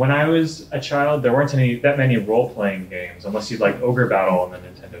 when I was a child, there weren't that many role-playing games, unless you'd like Ogre Battle on the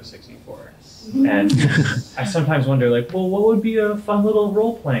Nintendo 64. And I sometimes wonder, like, well, what would be a fun little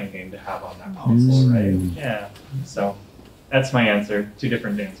role-playing game to have on that console, right? Yeah. So that's my answer. Two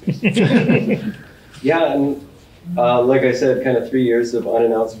different answers. Yeah, and like I said, kind of 3 years of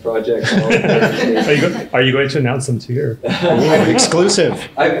unannounced projects. Are you going to announce them too? Exclusive.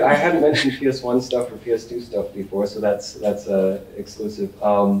 I hadn't mentioned PS1 stuff or PS2 stuff before, so that's exclusive.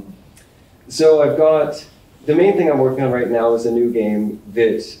 So I've got, the main thing I'm working on right now is a new game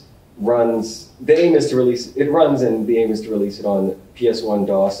that runs, the aim is to release, it runs and the aim is to release it on PS1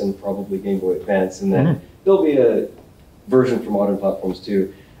 DOS and probably Game Boy Advance, and then there'll be a version for modern platforms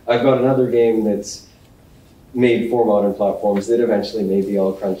too. I've got another game that's made for modern platforms that eventually maybe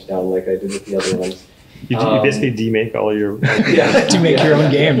I'll crunch down like I did with the other ones. You basically demake all your... to make your own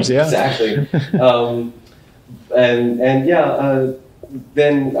games, yeah. Exactly.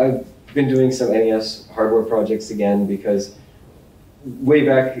 Then I've been doing some NES hardware projects again, because way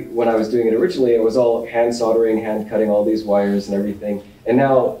back when I was doing it originally, it was all hand soldering, hand cutting all these wires and everything. And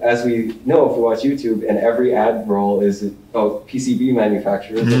now, as we know, if we watch YouTube, and every ad roll is about PCB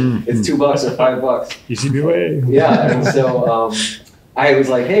manufacturers, it's $2 or $5. PCB way. Yeah, and so I was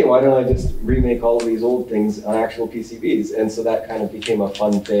like, hey, why don't I just remake all of these old things on actual PCBs? And so that kind of became a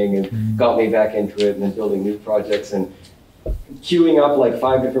fun thing and got me back into it, and then building new projects and queuing up like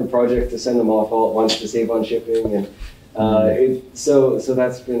 5 different projects to send them off all at once to save on shipping. And so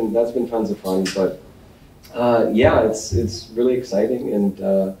that's been tons of fun. But yeah, it's really exciting, and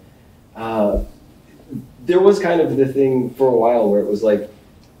there was kind of the thing for a while where it was like,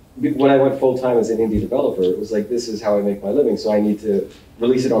 when I went full-time as an indie developer, it was like, this is how I make my living, so I need to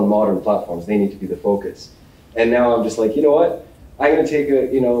release it on modern platforms. They need to be the focus. And now I'm just like, you know what? I'm going to take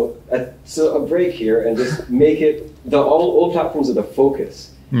a break here and just make it, the old platforms are the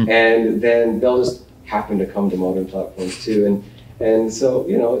focus. And then they'll just happen to come to modern platforms too. And so,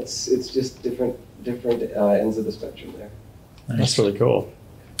 you know, it's just different ends of the spectrum there. That's really cool.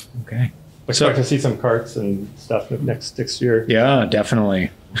 Okay. Expect to see some carts and stuff next year. Yeah,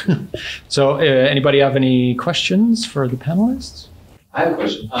 definitely. So anybody have any questions for the panelists? I have a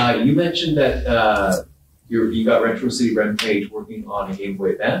question. You mentioned that you got Retro City ZeroPage working on a Game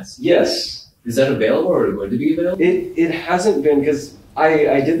Boy Advance. Yes. Is that available or going to be available? It hasn't been, because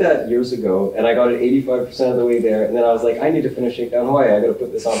I did that years ago and I got it 85% of the way there, and then I was like, I need to finish Shakedown Hawaii. I got to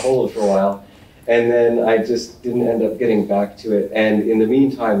put this on hold for a while. And then I just didn't end up getting back to it. And in the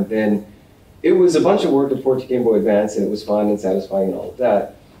meantime, then it was a bunch of work to port to Game Boy Advance, and it was fun and satisfying and all of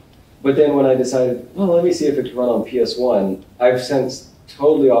that. But then when I decided, well, let me see if it could run on PS1, I've since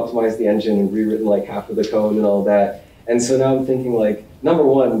totally optimized the engine and rewritten like half of the code and all that. And so now I'm thinking like, number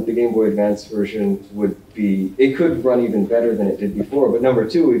one, the Game Boy Advance version it could run even better than it did before. But number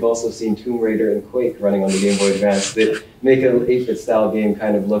two, we've also seen Tomb Raider and Quake running on the Game Boy Advance that make an 8-bit style game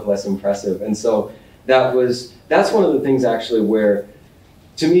kind of look less impressive. And so that's one of the things actually where,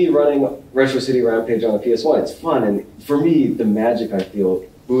 to me, running Retro City ZeroPage on a PS1, it's fun. And for me, the magic I feel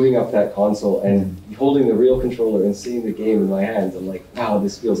booting up that console and holding the real controller and seeing the game in my hands, I'm like, wow,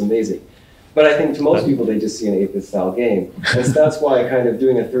 this feels amazing. But I think to most people, they just see an 8-bit style game. And so that's why kind of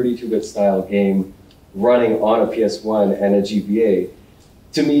doing a 32-bit style game running on a PS1 and a GBA,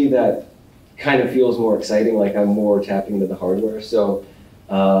 to me, that kind of feels more exciting, like I'm more tapping into the hardware. So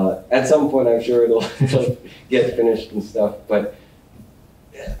at some point, I'm sure it'll get finished and stuff. But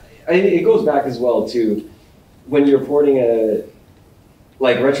it goes back as well to when you're porting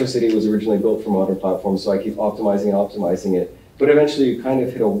like Retro City was originally built for modern platforms, so I keep optimizing it. But eventually you kind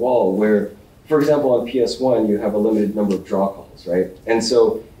of hit a wall where, for example, on PS1, you have a limited number of draw calls, right? And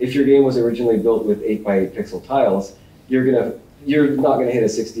so if your game was originally built with 8x8 pixel tiles, you're not gonna hit a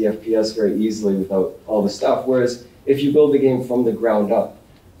 60 FPS very easily without all the stuff. Whereas if you build the game from the ground up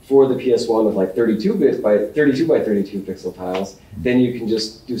for the PS1 with like 32 by 32 pixel tiles, then you can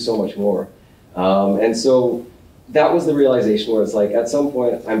just do so much more. And so that was the realization where it's like, at some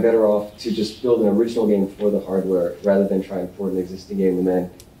point, I'm better off to just build an original game for the hardware rather than try and port an existing game, and then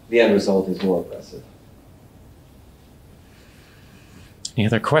the end result is more impressive. Any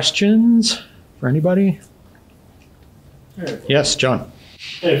other questions for anybody? Yes, John.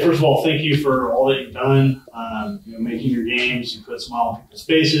 Hey, first of all, thank you for all that you've done. Making your games, you put a smile on people's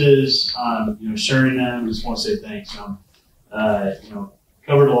faces. Sharing them. Just want to say thanks.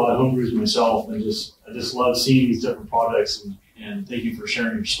 Covered a lot of homebrews myself, and I just love seeing these different products, and thank you for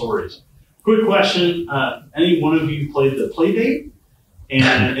sharing your stories. Quick question: any one of you played the Playdate,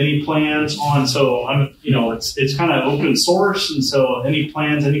 and any plans on? So it's kind of open source, and so any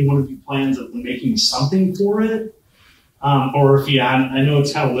one of you plans of making something for it, or if you hadn't? I know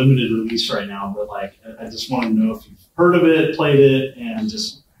it's kind of limited release right now, but like I just want to know if you've heard of it, played it, and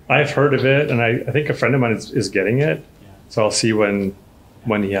just. I've heard of it, and I think a friend of mine is getting it, so I'll see when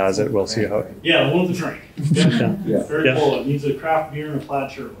he has it. We'll see how. Yeah, the one with the drink. Yeah. Very cool. It needs a craft beer and a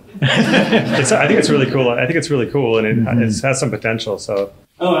plaid shirt. I think it's really cool. And it has some potential. So.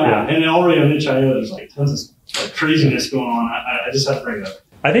 Oh yeah, and already on itch.io, there's like tons of craziness going on. I just have to bring it up.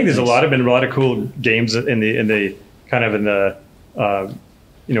 I think there's been a lot of cool games in the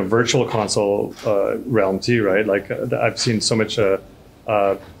virtual console realm too, right? Like I've seen so much.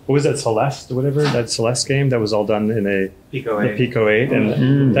 What was that, Celeste or whatever? That Celeste game that was all done in a Pico 8,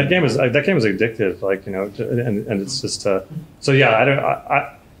 and that game was addictive. Like and it's just so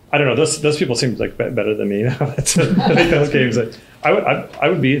yeah. I don't know. Those people seem like better than me. I think those games. I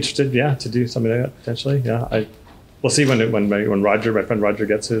would be interested, yeah, to do something like that potentially. Yeah, we'll see when my friend Roger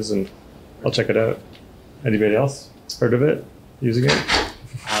gets his, and I'll check it out. Anybody else heard of it? Using it?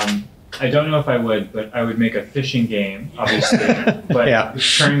 I don't know if I would, but I would make a fishing game, obviously. But yeah.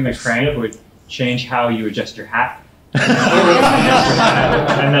 Turning the crank would change how you adjust your hat. And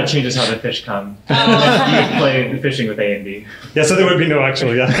that changes how the fish come. And you would play the fishing with A and B. Yeah, so there would be no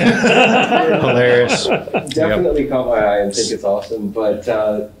actual, yeah. Hilarious. Definitely caught my eye and think it's awesome, but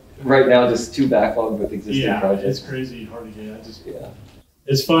right now just too backlogged with existing projects. It's crazy hard to get.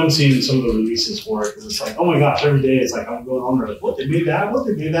 It's fun seeing some of the releases for it, because it's like, oh my gosh, every day it's like I'm going on there like, what, they made that? What,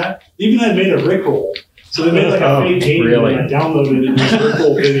 they made that? Even they made a Rickroll. So they made like a fake game, and I downloaded it and there's a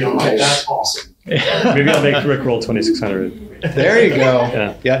Rickroll video. I'm like, that's awesome. Maybe I'll make Rick roll 2600. There you go.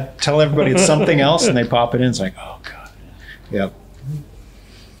 Yeah. Yeah. Tell everybody it's something else, and they pop it in. It's like, oh god. Yep.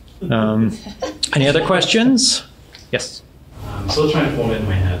 Any other questions? Yes. I'm still trying to form it in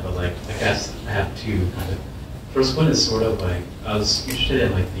my head, but like I guess I have two kind of. First one is sort of like I was interested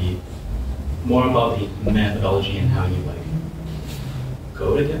in like the more about the methodology and how you like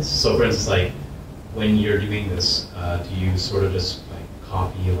code against. So for instance, like when you're doing this, do you sort of just like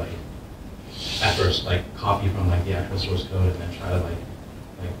copy like at first like copy from like the actual source code and then try to like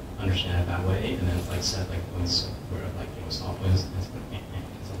understand it that way, and then like set like points where like stop points and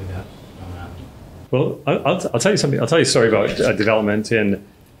stuff like that. Well, I'll tell you something. I'll tell you a story about development in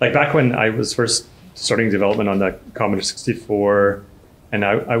like back when I was first starting development on the Commodore 64,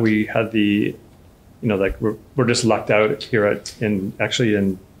 and we had the, like we're just lucked out here in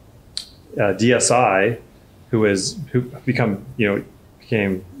DSI, who became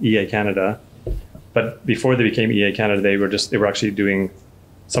EA Canada, but before they became EA Canada, they were actually doing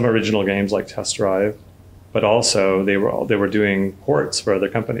some original games like Test Drive, but also they were doing ports for other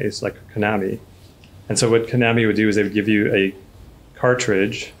companies like Konami. And so what Konami would do is they would give you a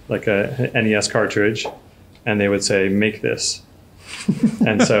cartridge, like a NES cartridge, and they would say, make this.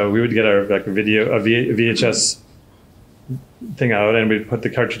 And so we would get our like a VHS thing out, and we'd put the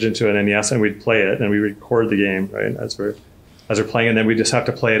cartridge into an NES and we'd play it, and we record the game, right, as we're playing, and then we just have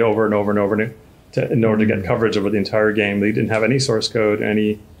to play it over and over and over in order to get coverage over the entire game. They didn't have any source code,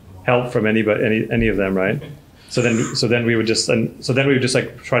 any help from any of them, right? So then we would just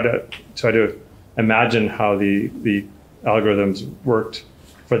like try to imagine how the algorithms worked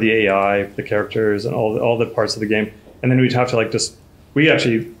for the AI, the characters, and all the parts of the game. And then we'd have to we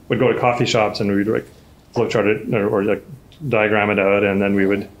actually would go to coffee shops and we'd like flowchart it or like diagram it out, and then we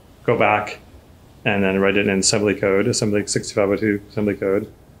would go back and then write it in assembly 6502 assembly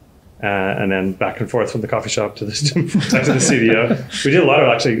code, and then back and forth from the coffee shop to the back to the studio. We did a lot of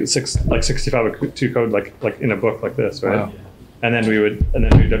actually 6502 code like in a book like this, right? Wow. And then we'd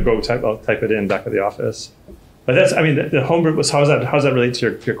go type it in back at the office. But that's, I mean, the homebrew was, how does that relate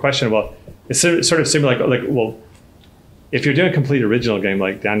to your question? Well, it's sort of similar, well, if you're doing a complete original game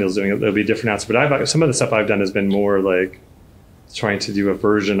like Daniel's doing, it'll be a different answer. But some of the stuff I've done has been more like trying to do a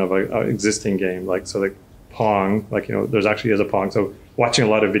version of an existing game, like Pong, there's actually a Pong. So watching a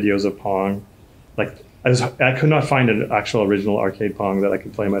lot of videos of Pong, I could not find an actual original arcade Pong that I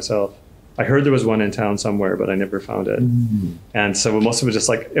could play myself. I heard there was one in town somewhere, but I never found it. Mm-hmm. And so most of it was just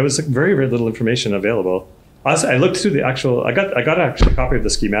it was very, very little information available. I looked through the actual, I got actually a copy of the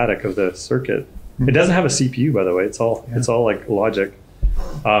schematic of the circuit. Mm-hmm. It doesn't have a CPU, by the way. It's all like logic.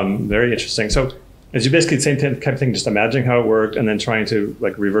 Very interesting. So it's basically the same kind of thing, just imagining how it worked and then trying to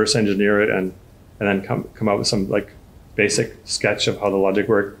reverse engineer it and then come up with some basic sketch of how the logic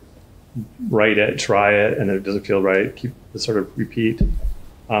worked, write it, try it, and then it doesn't feel right, keep the sort of repeat.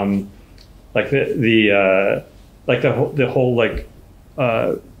 The whole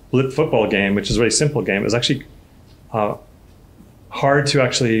blip football game, which is a very simple game, is actually hard to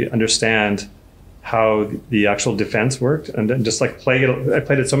actually understand how the actual defense worked, and then just play it. I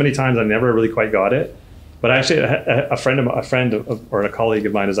played it so many times, I never really quite got it. But actually, a friend or a colleague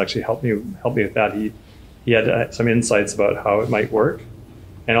of mine has actually helped me with that. He had some insights about how it might work,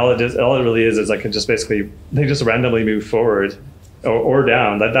 and all it really is I can just they just randomly move forward or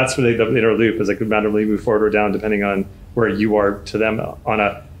down. That's really the inner loop, is I could randomly move forward or down depending on where you are to them on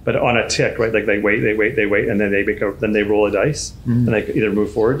a tick, right? Like they wait, and then then they roll a dice, and they either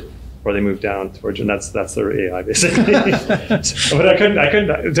move forward or they move down towards you, and that's their AI basically. But I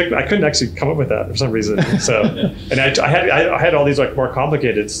couldn't actually come up with that for some reason. So, and I had all these more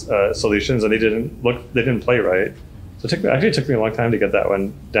complicated solutions, and they didn't play right. So it took me a long time to get that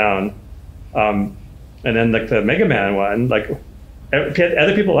one down. And then the Mega Man one, a lot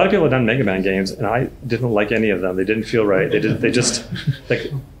of people have done Mega Man games, and I didn't like any of them. They didn't feel right. They just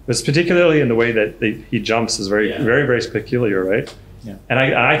it was particularly in the way that he jumps is very, very, very peculiar, right? Yeah. And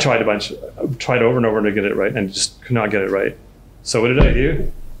I tried tried over and over to get it right, and just could not get it right. So what did I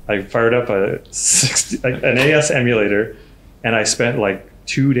do? I fired up an AS emulator, and I spent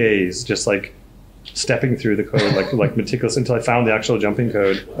 2 days just stepping through the code like meticulous until I found the actual jumping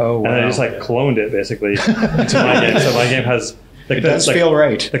code. Oh, wow. And I just cloned it basically into my game. So my game has it does feel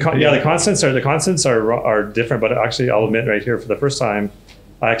right. The constants are different, but actually I'll admit right here, for the first time,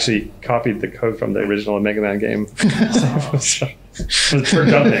 I actually copied the code from the original Mega Man game. For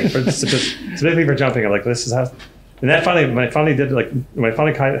jumping, specifically for jumping. I'm this is how. And that when I finally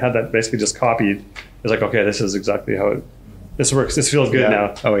had that basically just copied, it was okay, this is exactly how this works. This feels good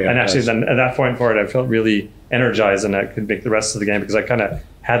now. Oh yeah. And actually, then at that point forward, I felt really energized, and I could make the rest of the game because I kind of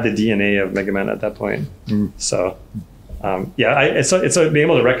had the DNA of Mega Man at that point. So it's being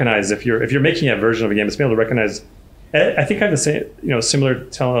able to recognize if you're making a version of a game, it's being able to recognize. I think I have the same, similar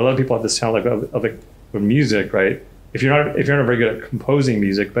talent. A lot of people have this talent of music, right? If you're not very good at composing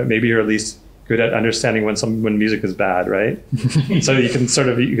music, but maybe you're at least good at understanding when music is bad, right? So you can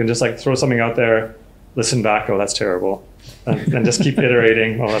just like throw something out there, listen back, oh, that's terrible, and just keep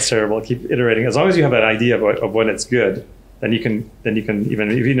iterating. Oh, that's terrible. Keep iterating. As long as you have an idea of when it's good, then you can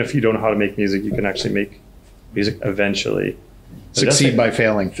even if you don't know how to make music, you can actually make music eventually. Succeed by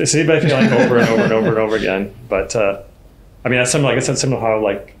failing. Succeed by failing over and over and over and over again. But I mean, that's similar. Like I said, similar how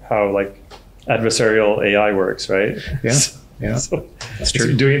adversarial AI works, right? Yeah. Yeah, so that's true.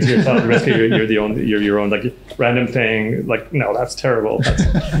 You're doing it to yourself. You're your own like random thing. Like, no, that's terrible.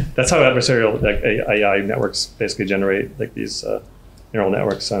 That's how adversarial like AI networks basically generate like these neural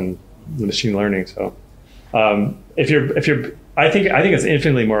networks and machine learning. So if you're, I think it's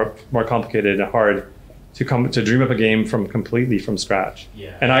infinitely more complicated and hard to dream up a game completely from scratch.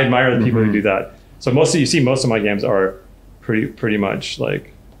 Yeah. And I admire the people who do that. So most of my games are pretty much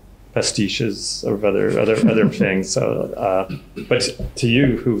like pastiches of other things. So, but to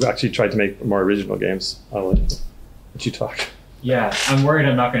you, who actually tried to make more original games, I'll let you talk. Yeah, I'm worried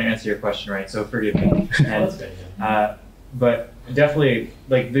I'm not going to answer your question right, so forgive me. And, but definitely,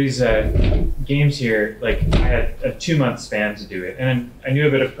 like these games here, like I had a 2-month span to do it, and I knew a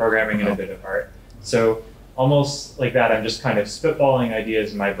bit of programming and a bit of art. So almost like that, I'm just kind of spitballing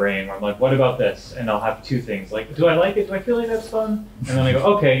ideas in my brain where I'm like, what about this? And I'll have 2 things. Like, do I like it? Do I feel like that's fun? And then I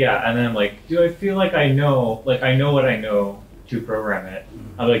go, okay, yeah. And then I'm like, do I feel like I know what I know to program it?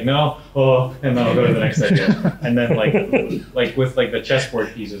 I'm like, no, and then I'll go to the next idea. And then like with like the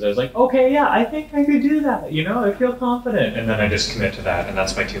chessboard pieces, I was like, okay, yeah, I think I could do that. I feel confident. And then I just commit to that, and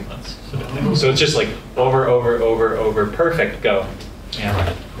that's my 2 months. So it's just like over, perfect, go.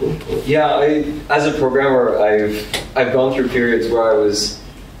 Yeah. Yeah, as a programmer, I've gone through periods where I was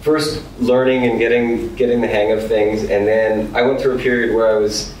first learning and getting the hang of things, and then I went through a period where I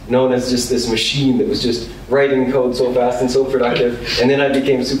was known as just this machine that was just writing code so fast and so productive, and then I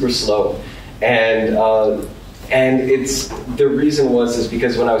became super slow. And it's the reason is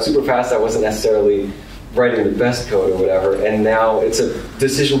because when I was super fast, I wasn't necessarily writing the best code or whatever, and now it's a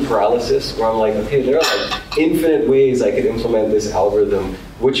decision paralysis where I'm like, okay, there are like infinite ways I could implement this algorithm.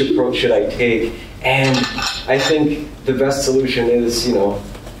 Which approach should I take? And I think the best solution is,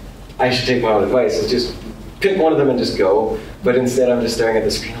 I should take my own advice. Is just pick one of them and just go. But instead, I'm just staring at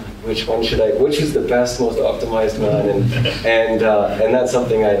the screen, like, which is the best, most optimized one? And that's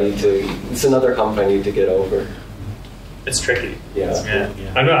something it's another hump I need to get over. It's tricky. Yeah.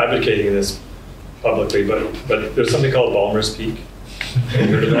 I'm not advocating this publicly, but there's something called Balmer's Peak. Have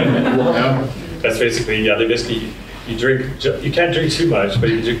you heard of that? No. That's basically, you drink. You can't drink too much,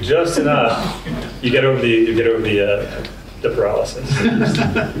 but you drink just enough. You get over the paralysis.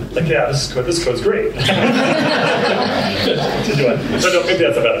 Like, yeah, this code's great. So no, maybe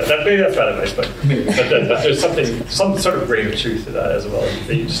that's about it. Maybe that's bad advice, but there's some sort of grain of truth to that as well.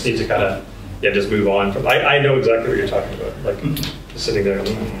 That you just need to kind of just move on from. I know exactly what you're talking about. Like just sitting there.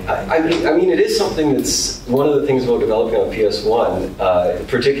 I mean, it is something that's one of the things about developing on PS1,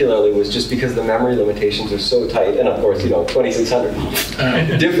 particularly, was just because the memory limitations are so tight, and of course,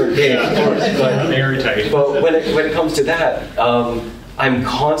 2600, different game, of course, but very tight. But when it comes to that, I'm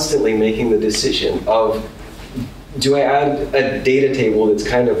constantly making the decision of, do I add a data table that's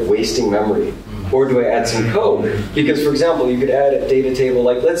kind of wasting memory? Or do I add some code? Because, for example, you could add a data table,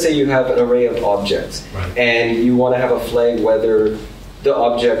 like let's say you have an array of objects, and you want to have a flag whether the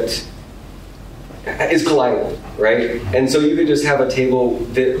object is collidable, right? And so you could just have a table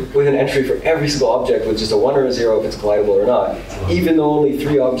that with an entry for every single object with just a 1 or a 0 if it's collidable or not, even though only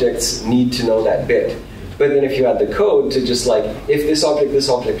 3 objects need to know that bit. But then if you add the code to just like, if this object,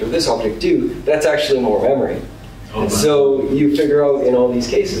 or this object do, that's actually more memory. So you figure out in all these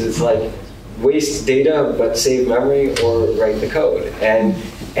cases, it's like, waste data but save memory, or write the code. And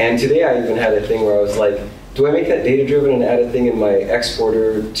today I even had a thing where I was like, do I make that data driven and add a thing in my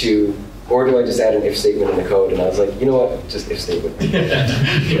exporter or do I just add an if statement in the code? And I was like, you know what, just if statement.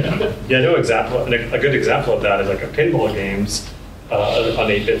 No example. A good example of that is like a pinball games on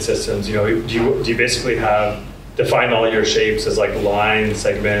 8-bit systems. Do you basically define all your shapes as like lines,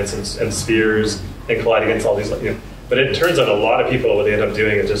 segments, and spheres, and collide against all these But it turns out a lot of people, what they end up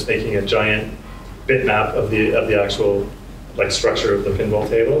doing is just making a giant bitmap of the actual like structure of the pinball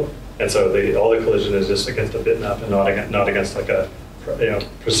table, and so all the collision is just against a bitmap and not against like a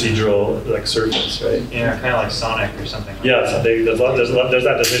procedural like surface, right? Yeah, kind of like Sonic or something. Yeah, so there's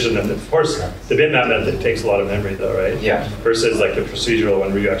that decision, and of course the bitmap method takes a lot of memory, though, right? Yeah. Versus like the procedural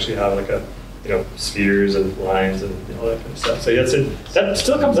one, where you actually have like a spheres and lines and all that kind of stuff. So that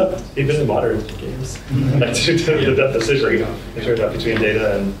still comes up even in modern games. Like that decision between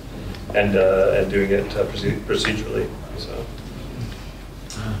data and doing it procedurally. So.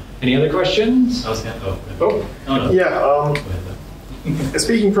 Any other questions? I was gonna, Oh. no. Yeah.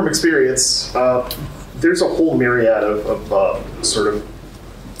 Speaking from experience, there's a whole myriad of sort of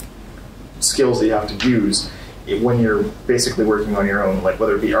skills that you have to use when you're basically working on your own, like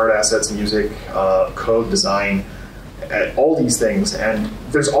whether it be art assets, music, code, design, all these things. And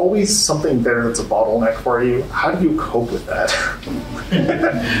there's always something there that's a bottleneck for you. How do you cope with that?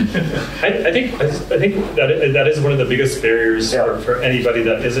 I think that is one of the biggest barriers for anybody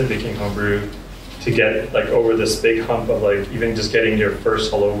that isn't making homebrew to get like over this big hump of like even just getting your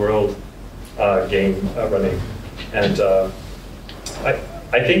first Hello World game running. And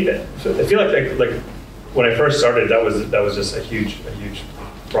I think that I feel like when I first started, that was just a huge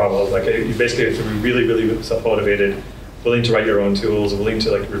problem. Like you basically have to be really self-motivated, willing to write your own tools, willing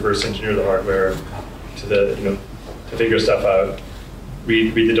to like reverse engineer the hardware to figure stuff out,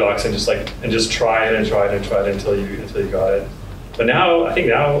 read the docs and just try it until you got it. But now I think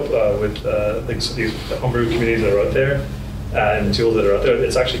with these homebrew communities that are out there and the tools that are out there,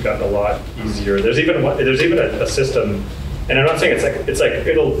 it's actually gotten a lot easier. There's even a system, and I'm not saying it's like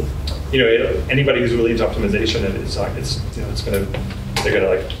it'll anybody who's really into optimization, they're gonna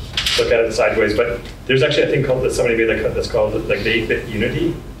like look at it sideways. But there's actually a thing called that somebody made that's called like the 8-bit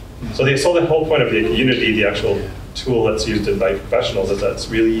Unity. So the whole point of the Unity, the actual tool that's used by professionals, is that it's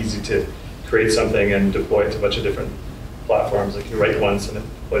really easy to create something and deploy it to a bunch of different platforms. Like you write once and it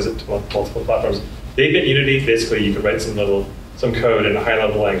deploys it to multiple platforms. The 8-bit Unity, basically you can write some code in a high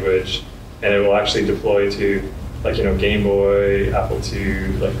level language, and it will actually deploy to Game Boy, Apple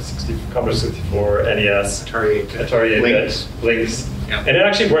II, like Commodore 64, NES, Atari 8-bit, Lynx. Yeah. And it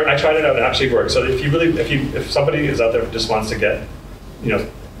actually worked. I tried it out, it actually worked. So if somebody is out there who just wants to get,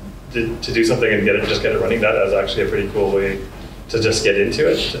 to do something and just get it running, that is actually a pretty cool way to just get into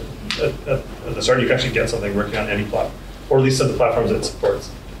it. At the start, you can actually get something working on any platform, or at least on the platforms it supports.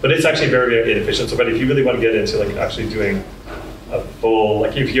 But it's actually very, very inefficient. So, but if you really want to get into like actually doing a full,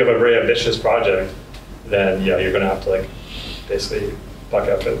 like if you have a very ambitious project, then yeah, you're going to have to like basically buck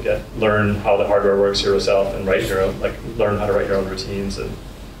up and learn how the hardware works yourself and learn how to write your own routines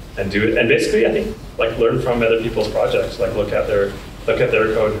and do it. And basically, I think like learn from other people's projects, like look at their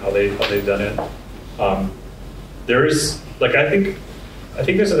code and how they've done it. There's like I think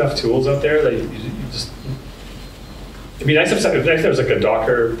there's enough tools out there that you just. It'd be nice if there was like a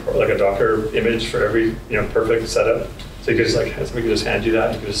Docker image for every perfect setup. So you could just somebody could just hand you that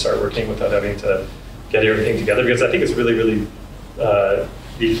and you could just start working without having to get everything together, because I think it's really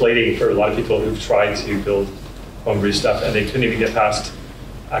deflating for a lot of people who've tried to build homebrew stuff and they couldn't even get past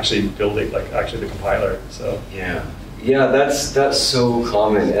actually building the compiler. So yeah, that's so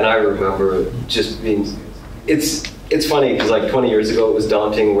common, and I remember just being it's funny because like 20 years ago it was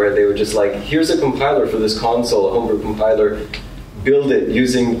daunting where they were just like, here's a compiler for this console, a homebrew compiler, build it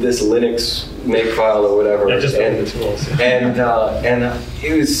using this Linux makefile or whatever. Yeah, just build the tools.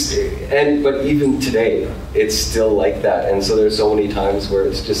 But even today, it's still like that. And so there's so many times where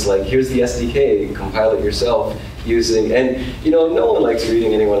it's just like, here's the SDK, compile it yourself using, and no one likes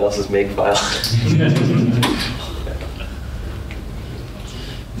reading anyone else's makefile.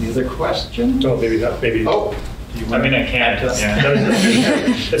 Any other questions? Oh, maybe not. Maybe. Oh, I mean, I can't.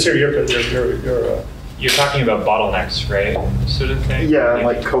 That's your You're talking about bottlenecks, right? Sort of thing? Yeah, and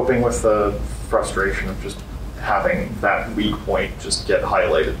like coping with the frustration of just having that weak point just get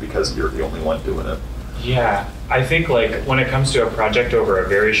highlighted because you're the only one doing it. Yeah, I think like when it comes to a project over a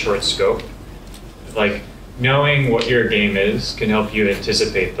very short scope, like knowing what your game is can help you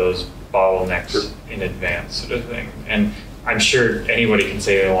anticipate those bottlenecks in advance, sort of thing. And I'm sure anybody can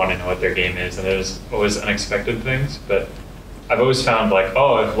say they want to know what their game is, and there's always unexpected things, but I've always found like,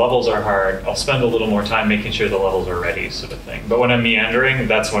 if levels are hard, I'll spend a little more time making sure the levels are ready, sort of thing. But when I'm meandering,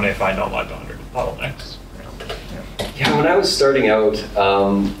 that's when I find all my bottlenecks. Yeah, when I was starting out,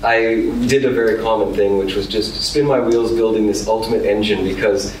 I did a very common thing, which was just spin my wheels building this ultimate engine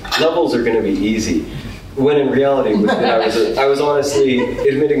because levels are going to be easy. When in reality, I was honestly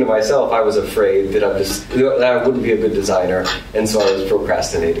admitting to myself I was afraid that I wouldn't be a good designer, and so I was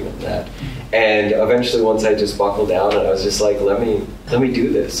procrastinating on that. And eventually, once I just buckled down, and I was just like, let me do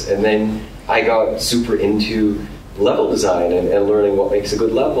this. And then I got super into level design and learning what makes a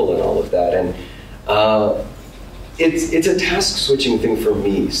good level and all of that. And it's a task switching thing for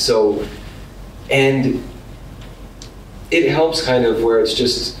me. So, and it helps kind of where it's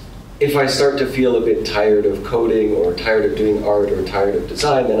just, if I start to feel a bit tired of coding or tired of doing art or tired of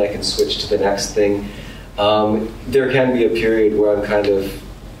design, then I can switch to the next thing. There can be a period where I'm kind of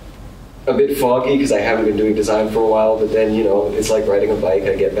a bit foggy because I haven't been doing design for a while, but then, you know, it's like riding a bike,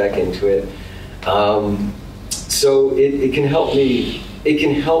 I get back into it. So it can help me, it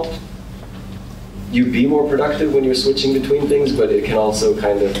can help you be more productive when you're switching between things, but it can also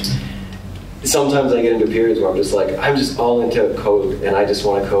kind of, sometimes I get into periods where I'm just like, I'm just all into code, and I just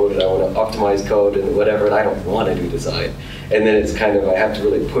want to code, and I want to optimize code, and whatever, and I don't want to do design. And then it's kind of, I have to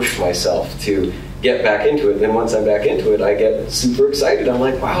really push myself to get back into it. And then once I'm back into it, I get super excited. I'm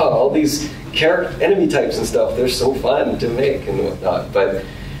like, wow, all these enemy types and stuff, they're so fun to make and whatnot. But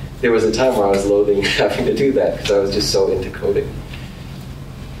there was a time where I was loathing having to do that because I was just so into coding.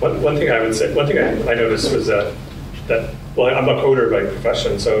 One thing I would say, one thing I noticed was that well, I'm a coder by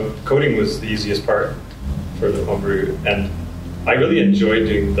profession, so coding was the easiest part for the Homebrew, and I really enjoyed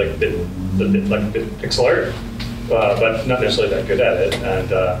doing like bit pixel art, but not necessarily that good at it,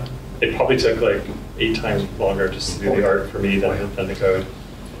 and it probably took like 8 times longer just to do the art for me than the code.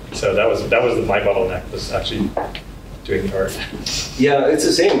 So that was my bottleneck, was actually doing art. Yeah, it's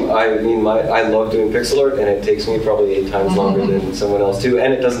the same. I mean, I love doing pixel art, and it takes me probably 8 times longer than someone else too,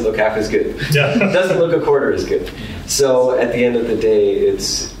 and it doesn't look half as good. Yeah. It doesn't look a quarter as good. So at the end of the day,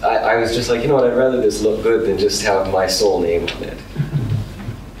 I was just like, you know what, I'd rather this look good than just have my sole name on it.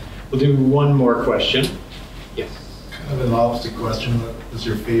 We'll do one more question. Yes. Kind of an opposite question, what was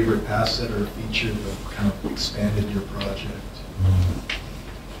your favorite asset or feature that kind of expanded your project?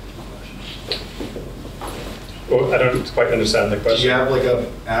 Well, I don't quite understand the question. Do you have like an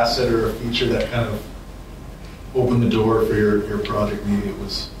asset or a feature that kind of opened the door for your project? Maybe it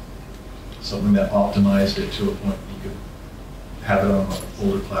was something that optimized it to a point that you could have it on an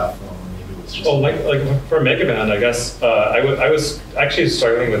older platform, or maybe it was just... Well, like for Mega Man, I guess I was actually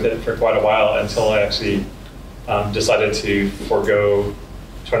struggling with it for quite a while until I actually decided to forego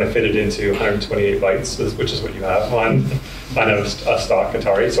trying to fit it into 128 bytes, which is what you have on a stock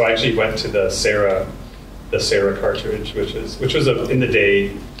Atari. So I actually went to the Sarah cartridge, which was in the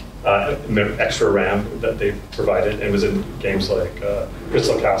day extra RAM that they provided, and it was in games like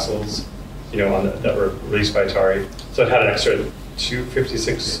Crystal Castles, you know, that were released by Atari. So it had an extra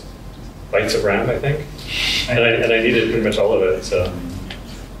 256 bytes of RAM, I think, and I needed pretty much all of it. So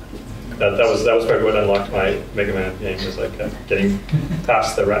that was probably what unlocked my Mega Man game, was like getting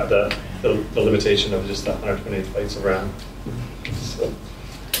past the limitation of just the 128 bytes of RAM. So.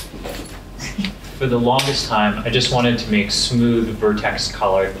 For the longest time, I just wanted to make smooth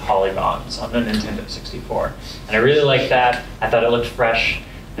vertex-colored polygons on the Nintendo 64. And I really liked that. I thought it looked fresh,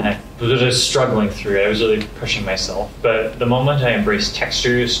 and I was just struggling through it. I was really pushing myself. But the moment I embraced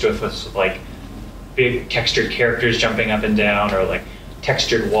textures with like big textured characters jumping up and down, or like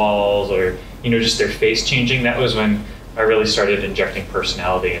textured walls, or just their face changing, that was when I really started injecting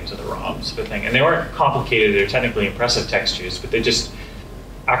personality into the ROMs of the thing. And they weren't complicated, they're technically impressive textures, but they just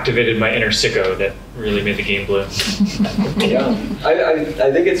activated my inner sicko that really made the game bloom. Yeah,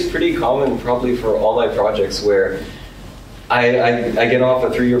 I think it's pretty common probably for all my projects where I get off a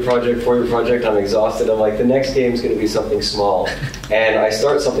 3-year project, 4-year project, I'm exhausted, I'm like, the next game's going to be something small. And I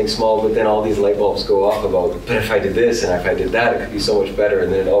start something small, but then all these light bulbs go off about, but if I did this and if I did that, it could be so much better,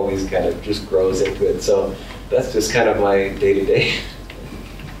 and then it always kind of just grows into it. So that's just kind of my day-to-day.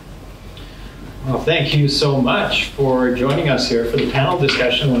 Well, thank you so much for joining us here for the panel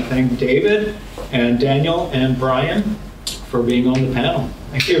discussion. I want to thank David and Daniel and Brian for being on the panel.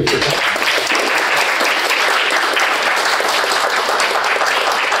 Thank you for coming.